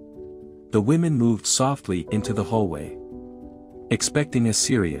in. The women moved softly into the hallway, expecting a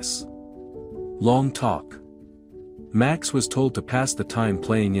serious, long talk. Max was told to pass the time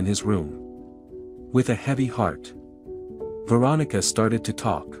playing in his room. With a heavy heart, Veronica started to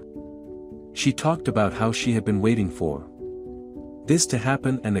talk. She talked about how she had been waiting for this to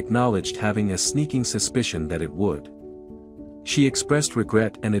happen and acknowledged having a sneaking suspicion that it would. She expressed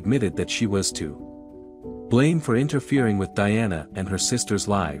regret and admitted that she was to blame for interfering with Diana and her sister's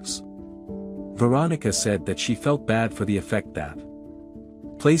lives. Veronica said that she felt bad for the effect that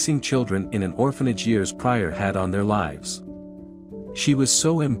placing children in an orphanage years prior had on their lives. She was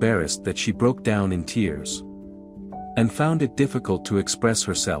so embarrassed that she broke down in tears and found it difficult to express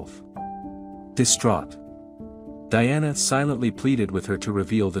herself. Distraught, Diana silently pleaded with her to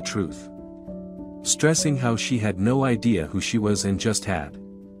reveal the truth, stressing how she had no idea who she was and just had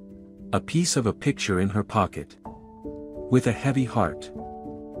a piece of a picture in her pocket. With a heavy heart,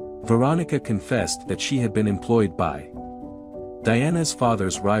 Veronica confessed that she had been employed by Diana's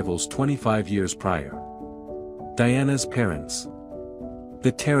father's rivals 25 years prior. Diana's parents,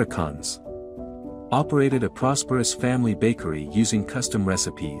 the Terrifies, operated a prosperous family bakery using custom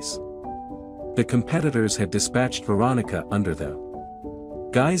recipes. The competitors had dispatched Veronica under the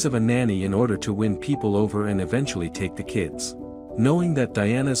guise of a nanny in order to win people over and eventually take the kids, knowing that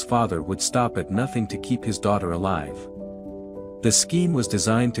Diana's father would stop at nothing to keep his daughter alive. The scheme was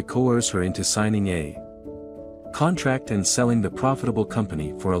designed to coerce her into signing a contract and selling the profitable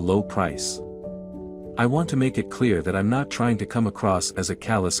company for a low price. I want to make it clear that I'm not trying to come across as a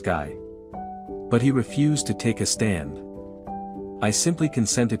callous guy. But he refused to take a stand. I simply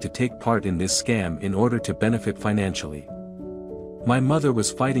consented to take part in this scam in order to benefit financially. My mother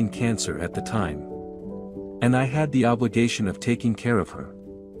was fighting cancer at the time, and I had the obligation of taking care of her.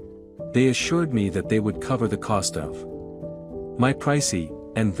 They assured me that they would cover the cost of my pricey,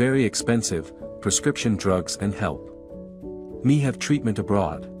 and very expensive, prescription drugs and help me have treatment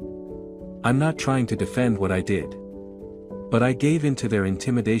abroad. I'm not trying to defend what I did, but I gave in to their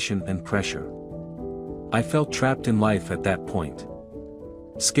intimidation and pressure. I felt trapped in life at that point,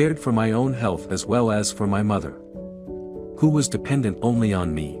 scared for my own health as well as for my mother, who was dependent only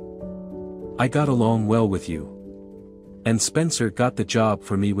on me. I got along well with you, and Spencer got the job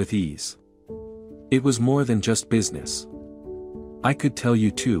for me with ease. It was more than just business. I could tell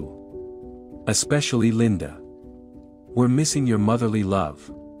you too, especially Linda, we're missing your motherly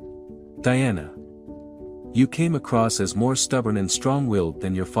love. Diana, you came across as more stubborn and strong-willed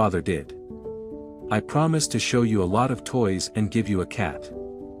than your father did. I promised to show you a lot of toys and give you a cat.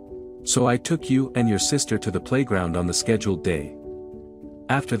 So I took you and your sister to the playground on the scheduled day.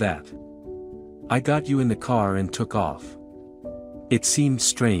 After that, I got you in the car and took off. It seemed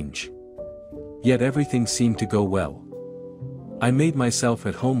strange, yet everything seemed to go well. I made myself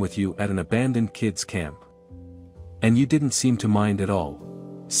at home with you at an abandoned kids' camp. And you didn't seem to mind at all,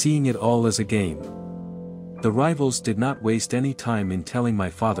 seeing it all as a game. The rivals did not waste any time in telling my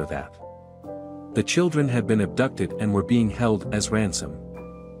father that the children had been abducted and were being held as ransom.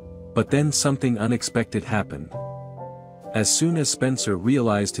 But then something unexpected happened. As soon as Spencer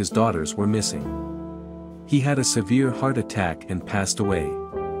realized his daughters were missing, he had a severe heart attack and passed away.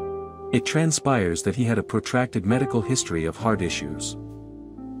 It transpires that he had a protracted medical history of heart issues.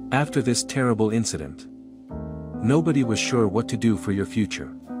 After this terrible incident, nobody was sure what to do for your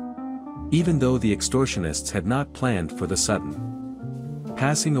future. Even though the extortionists had not planned for the sudden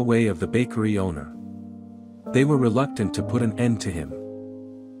passing away of the bakery owner, they were reluctant to put an end to him.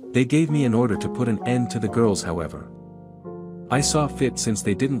 They gave me an order to put an end to the girls, however. I saw fit since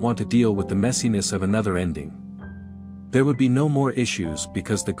they didn't want to deal with the messiness of another ending. There would be no more issues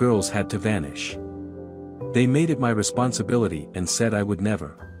because the girls had to vanish. They made it my responsibility and said I would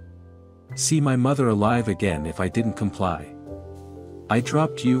never see my mother alive again if I didn't comply. I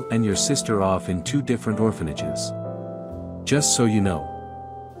dropped you and your sister off in 2 different orphanages. Just so you know.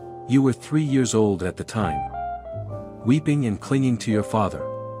 You were 3 years old at the time, weeping and clinging to your father,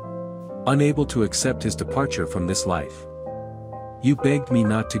 unable to accept his departure from this life. You begged me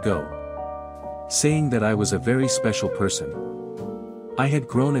not to go, saying that I was a very special person. I had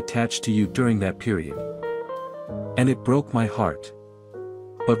grown attached to you during that period, and it broke my heart.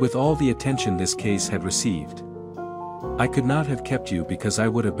 But with all the attention this case had received, I could not have kept you because I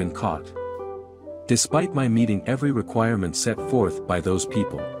would have been caught. Despite my meeting every requirement set forth by those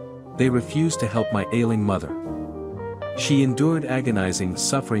people, they refused to help my ailing mother. She endured agonizing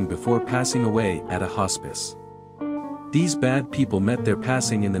suffering before passing away at a hospice. These bad people met their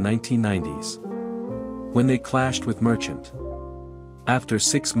passing in the 1990s, when they clashed with Merchant. After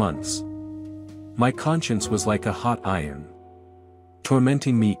 6 months, my conscience was like a hot iron,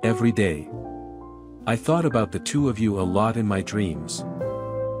 tormenting me every day. I thought about the 2 of you a lot in my dreams,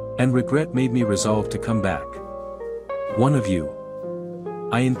 and regret made me resolve to come back. One of you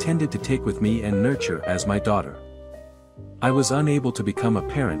I intended to take with me and nurture as my daughter. I was unable to become a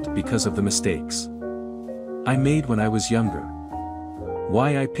parent because of the mistakes I made when I was younger.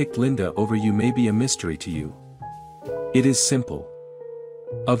 Why I picked Linda over you may be a mystery to you. It is simple.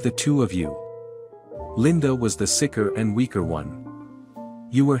 Of the two of you, Linda was the sicker and weaker one.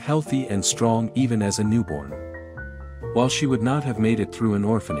 You were healthy and strong even as a newborn. While she would not have made it through an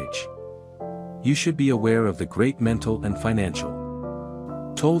orphanage. You should be aware of the great mental and financial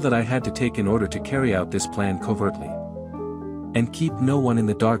toll that I had to take in order to carry out this plan covertly. And keep no one in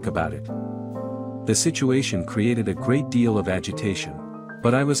the dark about it. The situation created a great deal of agitation,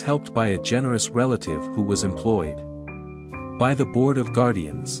 but I was helped by a generous relative who was employed by the Board of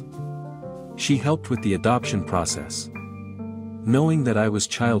Guardians. She helped with the adoption process, knowing that I was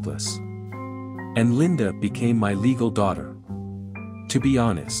childless. And Linda became my legal daughter. To be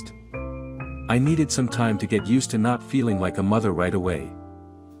honest, I needed some time to get used to not feeling like a mother right away.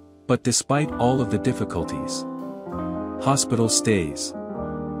 But despite all of the difficulties, hospital stays,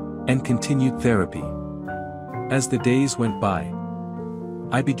 and continued therapy, as the days went by,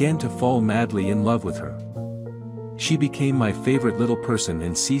 I began to fall madly in love with her. She became my favorite little person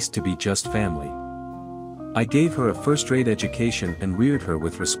and ceased to be just family. I gave her a first-rate education and reared her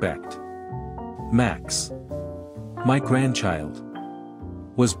with respect. Max, my grandchild,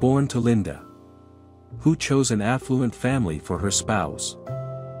 was born to Linda, who chose an affluent family for her spouse.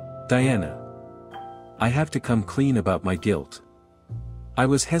 Diana. I have to come clean about my guilt. I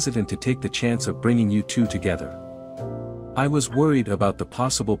was hesitant to take the chance of bringing you two together. I was worried about the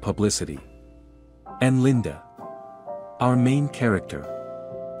possible publicity. And Linda, our main character,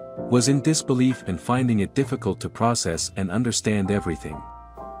 was in disbelief and finding it difficult to process and understand everything.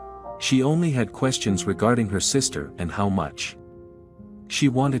 She only had questions regarding her sister and how much she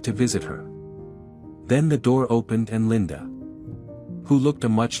wanted to visit her. Then the door opened and Linda, who looked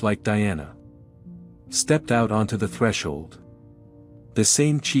much like Diana, stepped out onto the threshold. The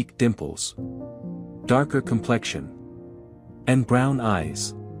same cheek dimples, darker complexion, and brown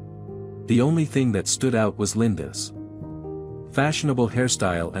eyes. The only thing that stood out was Linda's fashionable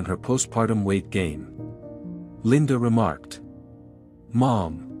hairstyle and her postpartum weight gain. Linda remarked,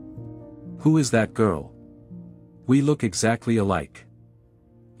 "Mom, who is that girl? We look exactly alike.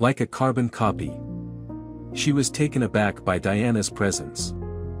 Like a carbon copy." She was taken aback by Diana's presence.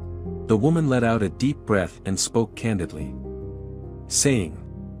 The woman let out a deep breath and spoke candidly, saying,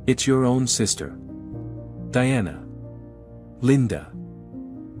 "It's your own sister. Diana." "Linda,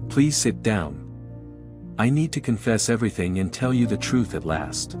 please sit down. I need to confess everything and tell you the truth at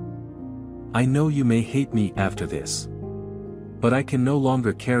last. I know you may hate me after this, but I can no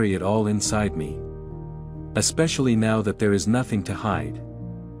longer carry it all inside me. Especially now that there is nothing to hide."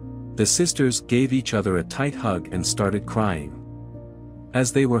 The sisters gave each other a tight hug and started crying.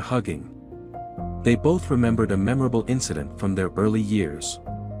 As they were hugging, they both remembered a memorable incident from their early years.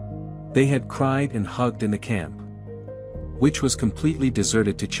 They had cried and hugged in the camp, which was completely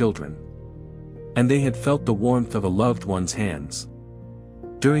deserted to children. And they had felt the warmth of a loved one's hands.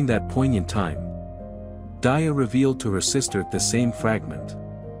 During that poignant time, Dia revealed to her sister the same fragment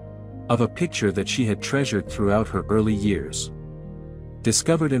of a picture that she had treasured throughout her early years,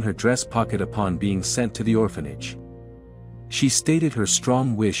 discovered in her dress pocket upon being sent to the orphanage. She stated her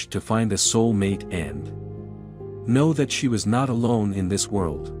strong wish to find a soul mate and know that she was not alone in this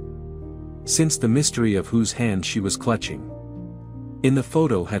world, since the mystery of whose hand she was clutching in the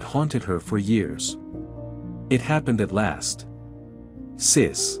photo had haunted her for years. It happened at last.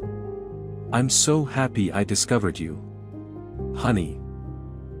 "Sis, I'm so happy I discovered you. Honey."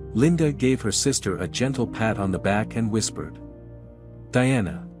 Linda gave her sister a gentle pat on the back and whispered,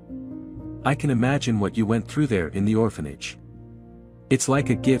 "Diana, I can imagine what you went through there in the orphanage. It's like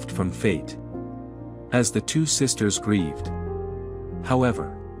a gift from fate." As the two sisters grieved.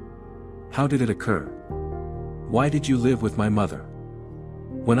 "However, how did it occur? Why did you live with my mother?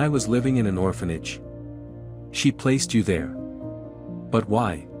 When I was living in an orphanage, she placed you there. But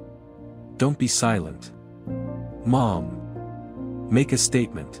why? Don't be silent. Mom, make a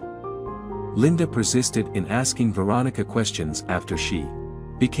statement." Linda persisted in asking Veronica questions after she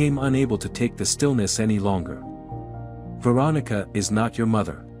became unable to take the stillness any longer. "Veronica is not your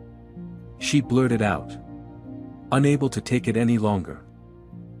mother," she blurted out, unable to take it any longer.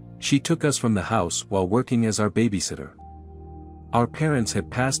 "She took us from the house while working as our babysitter. Our parents had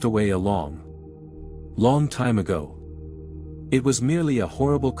passed away a long time ago. It was merely a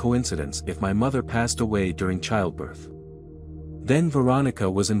horrible coincidence if my mother passed away during childbirth. Then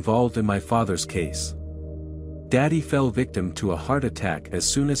Veronica was involved in my father's case. Daddy fell victim to a heart attack as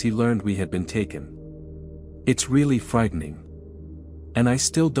soon as he learned we had been taken. It's really frightening. And I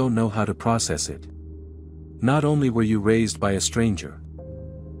still don't know how to process it. Not only were you raised by a stranger,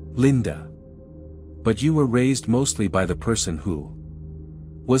 Linda, but you were raised mostly by the person who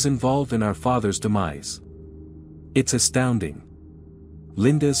was involved in our father's demise. It's astounding.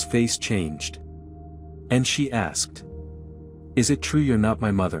 Linda's face changed. And she asked. Is it true you're not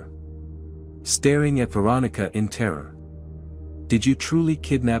my mother? Staring at Veronica in terror. Did you truly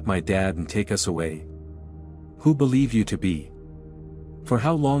kidnap my dad and take us away? Who believe you to be? For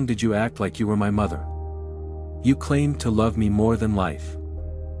how long did you act like you were my mother? You claimed to love me more than life.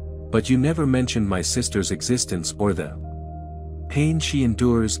 But you never mentioned my sister's existence or the pain she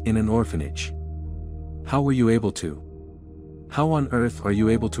endures in an orphanage. How were you able to? How on earth are you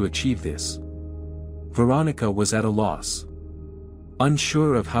able to achieve this? Veronica was at a loss.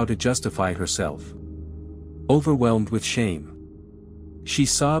 Unsure of how to justify herself. Overwhelmed with shame. She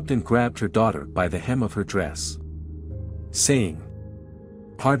sobbed and grabbed her daughter by the hem of her dress. Saying,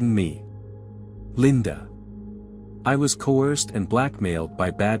 "Pardon me, Linda. I was coerced and blackmailed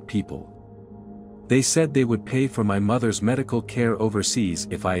by bad people. They said they would pay for my mother's medical care overseas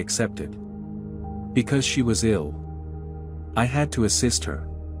if I accepted. Because she was ill. I had to assist her.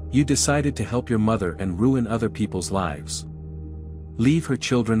 You decided to help your mother and ruin other people's lives. Leave her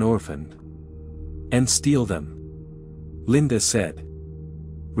children orphaned. And steal them," Linda said,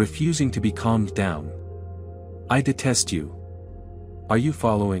 refusing to be calmed down. "I detest you. Are you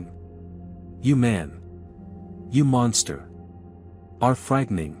following? You man. You monster. Are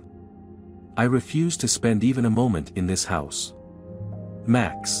frightening. I refuse to spend even a moment in this house.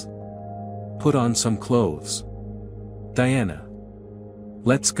 Max. Put on some clothes. Diana.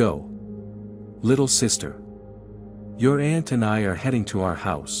 Let's go. Little sister. Your aunt and I are heading to our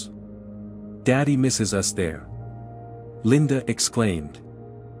house. Daddy misses us there," Linda exclaimed.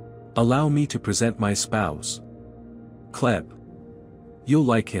 "Allow me to present my spouse. Kleb. You'll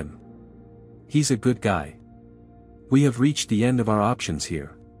like him. He's a good guy. We have reached the end of our options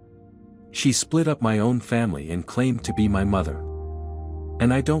here. She split up my own family and claimed to be my mother.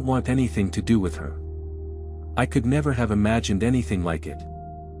 And I don't want anything to do with her. I could never have imagined anything like it.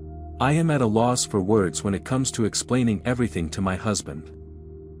 I am at a loss for words when it comes to explaining everything to my husband."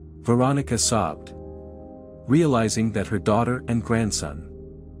 Veronica sobbed. Realizing that her daughter and grandson,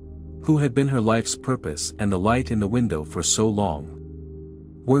 who had been her life's purpose and the light in the window for so long,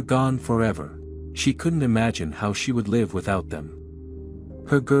 were gone forever. She couldn't imagine how she would live without them.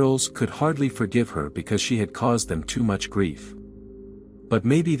 Her girls could hardly forgive her because she had caused them too much grief. But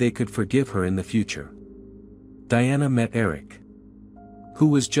maybe they could forgive her in the future. Diana met Eric, who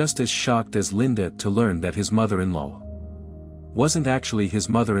was just as shocked as Linda to learn that his mother-in-law wasn't actually his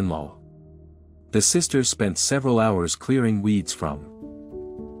mother-in-law. The sisters spent several hours clearing weeds from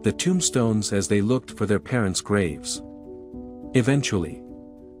the tombstones as they looked for their parents' graves. Eventually,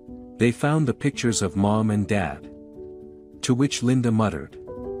 they found the pictures of Mom and Dad. To which Linda muttered,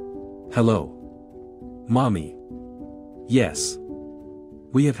 "Hello. Mommy. Yes.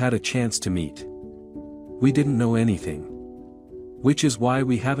 We have had a chance to meet. We didn't know anything. Which is why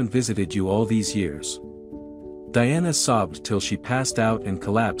we haven't visited you all these years." Diana sobbed till she passed out and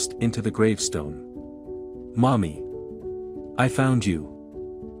collapsed into the gravestone. "Mommy. I found you,"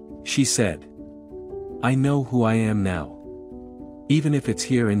 she said. "I know who I am now. Even if it's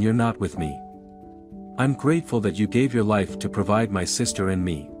here and you're not with me. I'm grateful that you gave your life to provide my sister and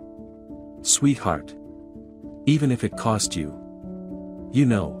me. Sweetheart. Even if it cost you. You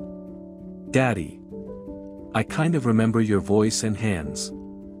know. Daddy. I kind of remember your voice and hands.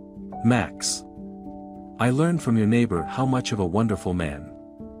 Max. I learned from your neighbor how much of a wonderful man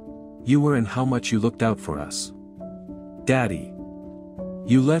you were and how much you looked out for us. Daddy.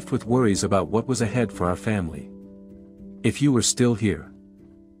 You left with worries about what was ahead for our family. If you were still here,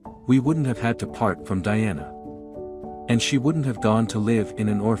 we wouldn't have had to part from Diana. And she wouldn't have gone to live in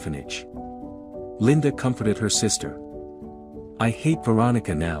an orphanage." Linda comforted her sister. "I hate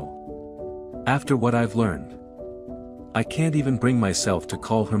Veronica now. After what I've learned, I can't even bring myself to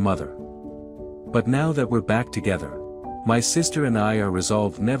call her mother. But now that we're back together, my sister and I are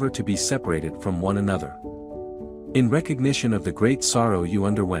resolved never to be separated from one another. In recognition of the great sorrow you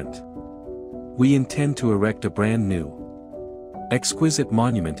underwent, we intend to erect a brand new, exquisite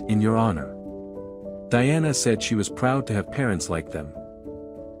monument in your honor." Diana said she was proud to have parents like them.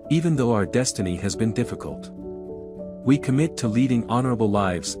 "Even though our destiny has been difficult, we commit to leading honorable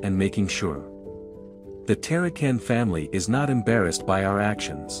lives and making sure the Terrifies family is not embarrassed by our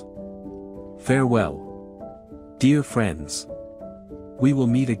actions. Farewell. Dear friends. We will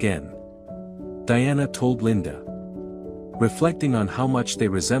meet again," Diana told Linda, reflecting on how much they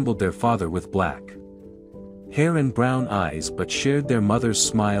resembled their father with black hair and brown eyes but shared their mother's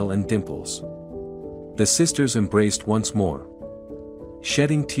smile and dimples. The sisters embraced once more,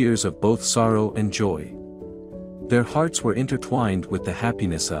 shedding tears of both sorrow and joy. Their hearts were intertwined with the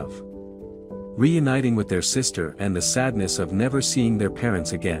happiness of reuniting with their sister and the sadness of never seeing their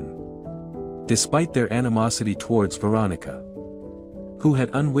parents again. Despite their animosity towards Veronica, who had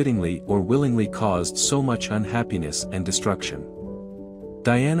unwittingly or willingly caused so much unhappiness and destruction,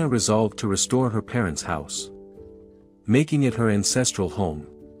 Diana resolved to restore her parents' house, making it her ancestral home.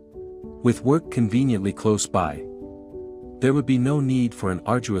 With work conveniently close by, there would be no need for an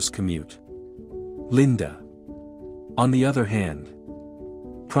arduous commute. Linda, on the other hand,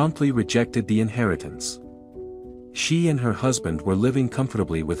 promptly rejected the inheritance. She and her husband were living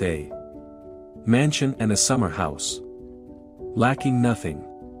comfortably with a mansion and a summer house, lacking nothing.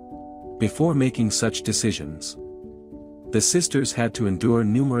 Before making such decisions, the sisters had to endure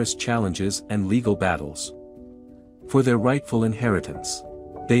numerous challenges and legal battles for their rightful inheritance.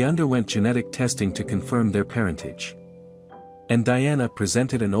 They underwent genetic testing to confirm their parentage, and Diana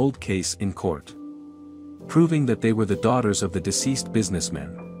presented an old case in court, proving that they were the daughters of the deceased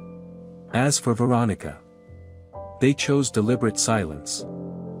businessmen. As for Veronica, they chose deliberate silence,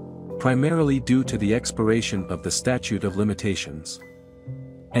 primarily due to the expiration of the statute of limitations,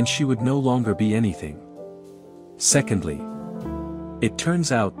 and she would no longer be anything. Secondly, it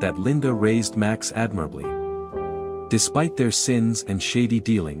turns out that Linda raised Max admirably. Despite their sins and shady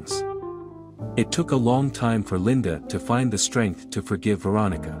dealings, it took a long time for Linda to find the strength to forgive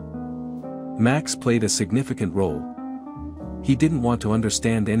Veronica. Max played a significant role. He didn't want to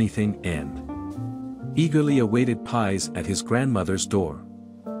understand anything and eagerly awaited pies at his grandmother's door,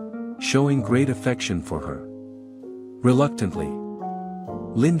 showing great affection for her. Reluctantly,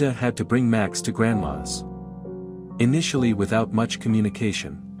 Linda had to bring Max to Grandma's, initially without much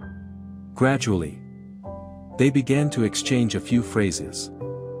communication. Gradually, they began to exchange a few phrases.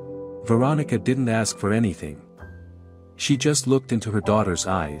 Veronica didn't ask for anything. She just looked into her daughter's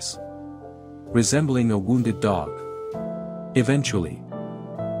eyes, resembling a wounded dog. Eventually,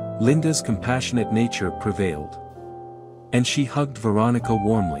 Linda's compassionate nature prevailed, and she hugged Veronica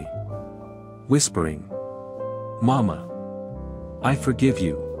warmly, whispering, "Mama, I forgive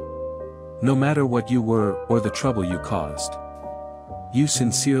you. No matter what you were or the trouble you caused. You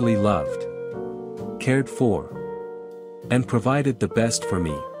sincerely loved, cared for, and provided the best for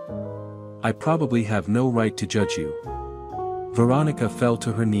me. I probably have no right to judge you." Veronica fell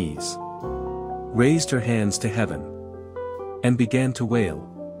to her knees, raised her hands to heaven, and began to wail,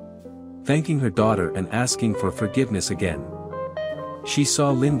 thanking her daughter and asking for forgiveness again. She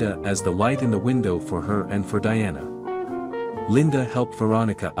saw Linda as the light in the window for her and for Diana. Linda helped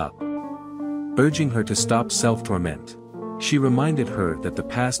Veronica up, urging her to stop self-torment. She reminded her that the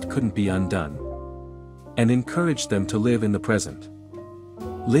past couldn't be undone, and encouraged them to live in the present.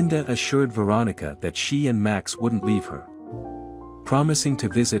 Linda assured Veronica that she and Max wouldn't leave her, promising to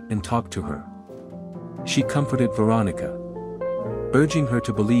visit and talk to her. She comforted Veronica, urging her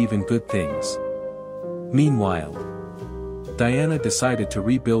to believe in good things. Meanwhile, Diana decided to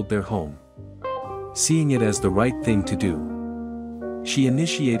rebuild their home, seeing it as the right thing to do. She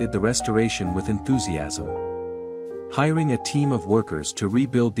initiated the restoration with enthusiasm, hiring a team of workers to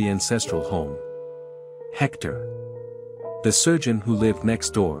rebuild the ancestral home. Hector, the surgeon who lived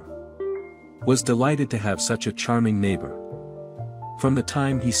next door, was delighted to have such a charming neighbor. From the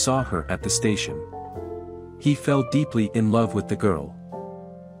time he saw her at the station, he fell deeply in love with the girl.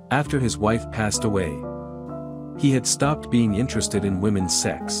 After his wife passed away, he had stopped being interested in women's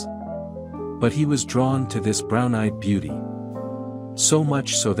sex, but he was drawn to this brown-eyed beauty, so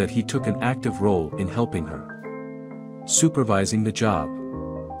much so that he took an active role in helping her, supervising the job,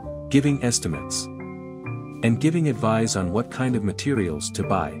 giving estimates, and giving advice on what kind of materials to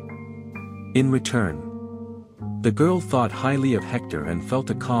buy. In return, the girl thought highly of Hector and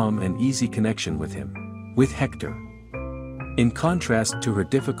felt a calm and easy connection with him. With Hector, in contrast to her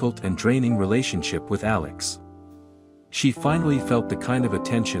difficult and draining relationship with Alex, she finally felt the kind of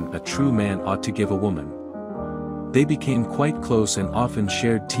attention a true man ought to give a woman. They became quite close and often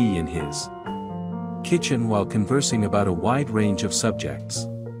shared tea in his kitchen while conversing about a wide range of subjects.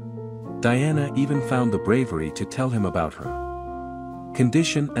 Diana even found the bravery to tell him about her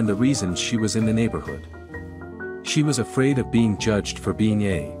condition and the reasons she was in the neighborhood. She was afraid of being judged for being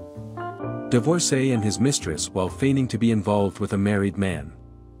a divorcee and his mistress while feigning to be involved with a married man.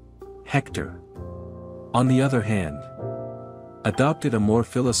 Hector, on the other hand, adopted a more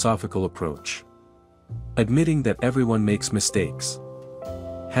philosophical approach, admitting that everyone makes mistakes,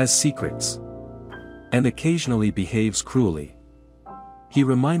 has secrets, and occasionally behaves cruelly. He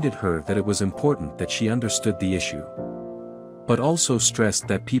reminded her that it was important that she understood the issue, but also stressed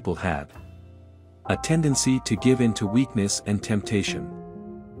that people had a tendency to give in to weakness and temptation.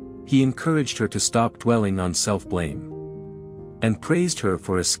 He encouraged her to stop dwelling on self-blame, and praised her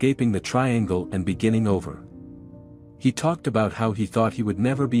for escaping the triangle and beginning over. He talked about how he thought he would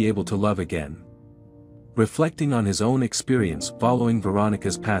never be able to love again, reflecting on his own experience following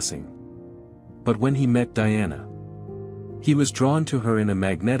Veronica's passing. But when he met Diana, he was drawn to her in a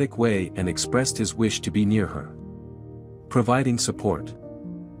magnetic way and expressed his wish to be near her, providing support,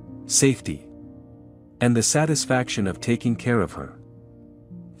 safety, and the satisfaction of taking care of her.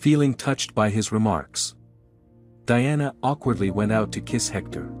 Feeling touched by his remarks, Diana awkwardly went out to kiss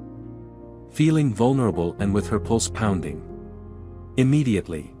Hector, feeling vulnerable and with her pulse pounding.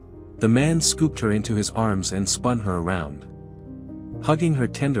 Immediately, the man scooped her into his arms and spun her around, hugging her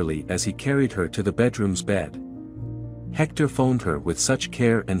tenderly as he carried her to the bedroom's bed. Hector phoned her with such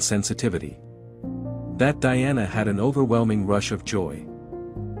care and sensitivity that Diana had an overwhelming rush of joy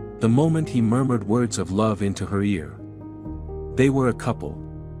the moment he murmured words of love into her ear. They were a couple.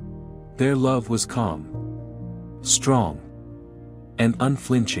 Their love was calm, strong, and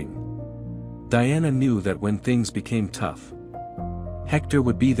unflinching. Diana knew that when things became tough, Hector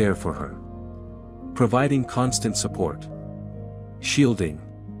would be there for her, providing constant support, shielding,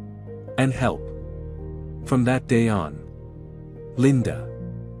 and help. From that day on, Linda,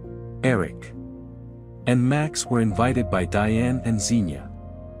 Eric, and Max were invited by Diane and Xenia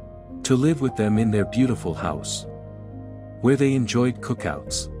to live with them in their beautiful house, where they enjoyed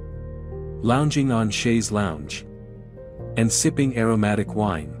cookouts, lounging on Shay's lounge, and sipping aromatic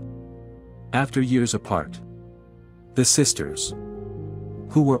wine. After years apart, the sisters,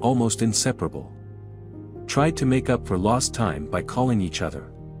 who were almost inseparable, tried to make up for lost time by calling each other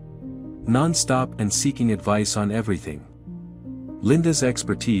non-stop and seeking advice on everything. Linda's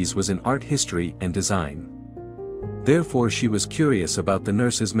expertise was in art history and design. Therefore she was curious about the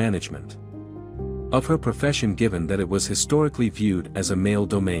nurse's management of her profession, given that it was historically viewed as a male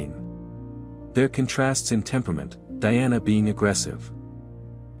domain. Their contrasts in temperament, Diana being aggressive,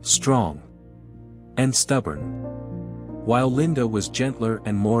 strong, and stubborn, while Linda was gentler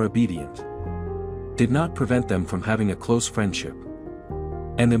and more obedient, did not prevent them from having a close friendship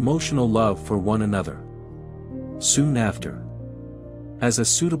and emotional love for one another. Soon after, as a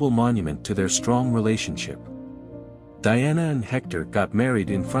suitable monument to their strong relationship, Diana and Hector got married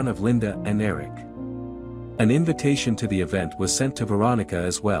in front of Linda and Eric. An invitation to the event was sent to Veronica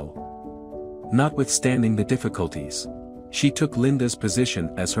as well. Notwithstanding the difficulties, she took Linda's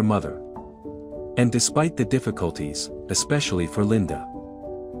position as her mother. And despite the difficulties, especially for Linda,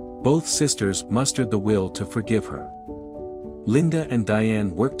 both sisters mustered the will to forgive her. Linda and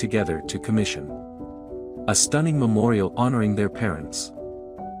Diane worked together to commission a stunning memorial honoring their parents.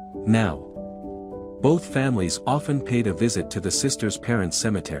 Now, both families often paid a visit to the sisters' parents'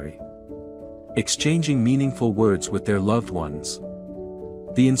 cemetery, exchanging meaningful words with their loved ones.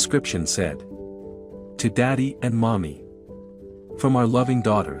 The inscription said, "To Daddy and Mommy. From our loving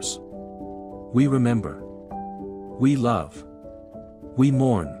daughters. We remember. We love. We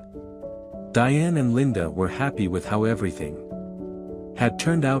mourn." Diane and Linda were happy with how everything had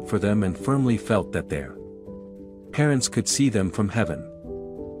turned out for them and firmly felt that their parents could see them from heaven.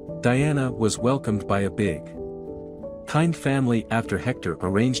 Diana was welcomed by a big, kind family after Hector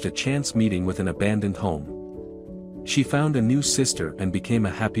arranged a chance meeting with an abandoned home. She found a new sister and became a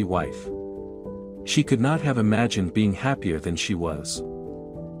happy wife. She could not have imagined being happier than she was.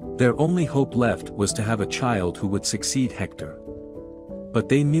 Their only hope left was to have a child who would succeed Hector. But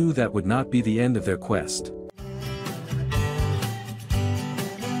they knew that would not be the end of their quest.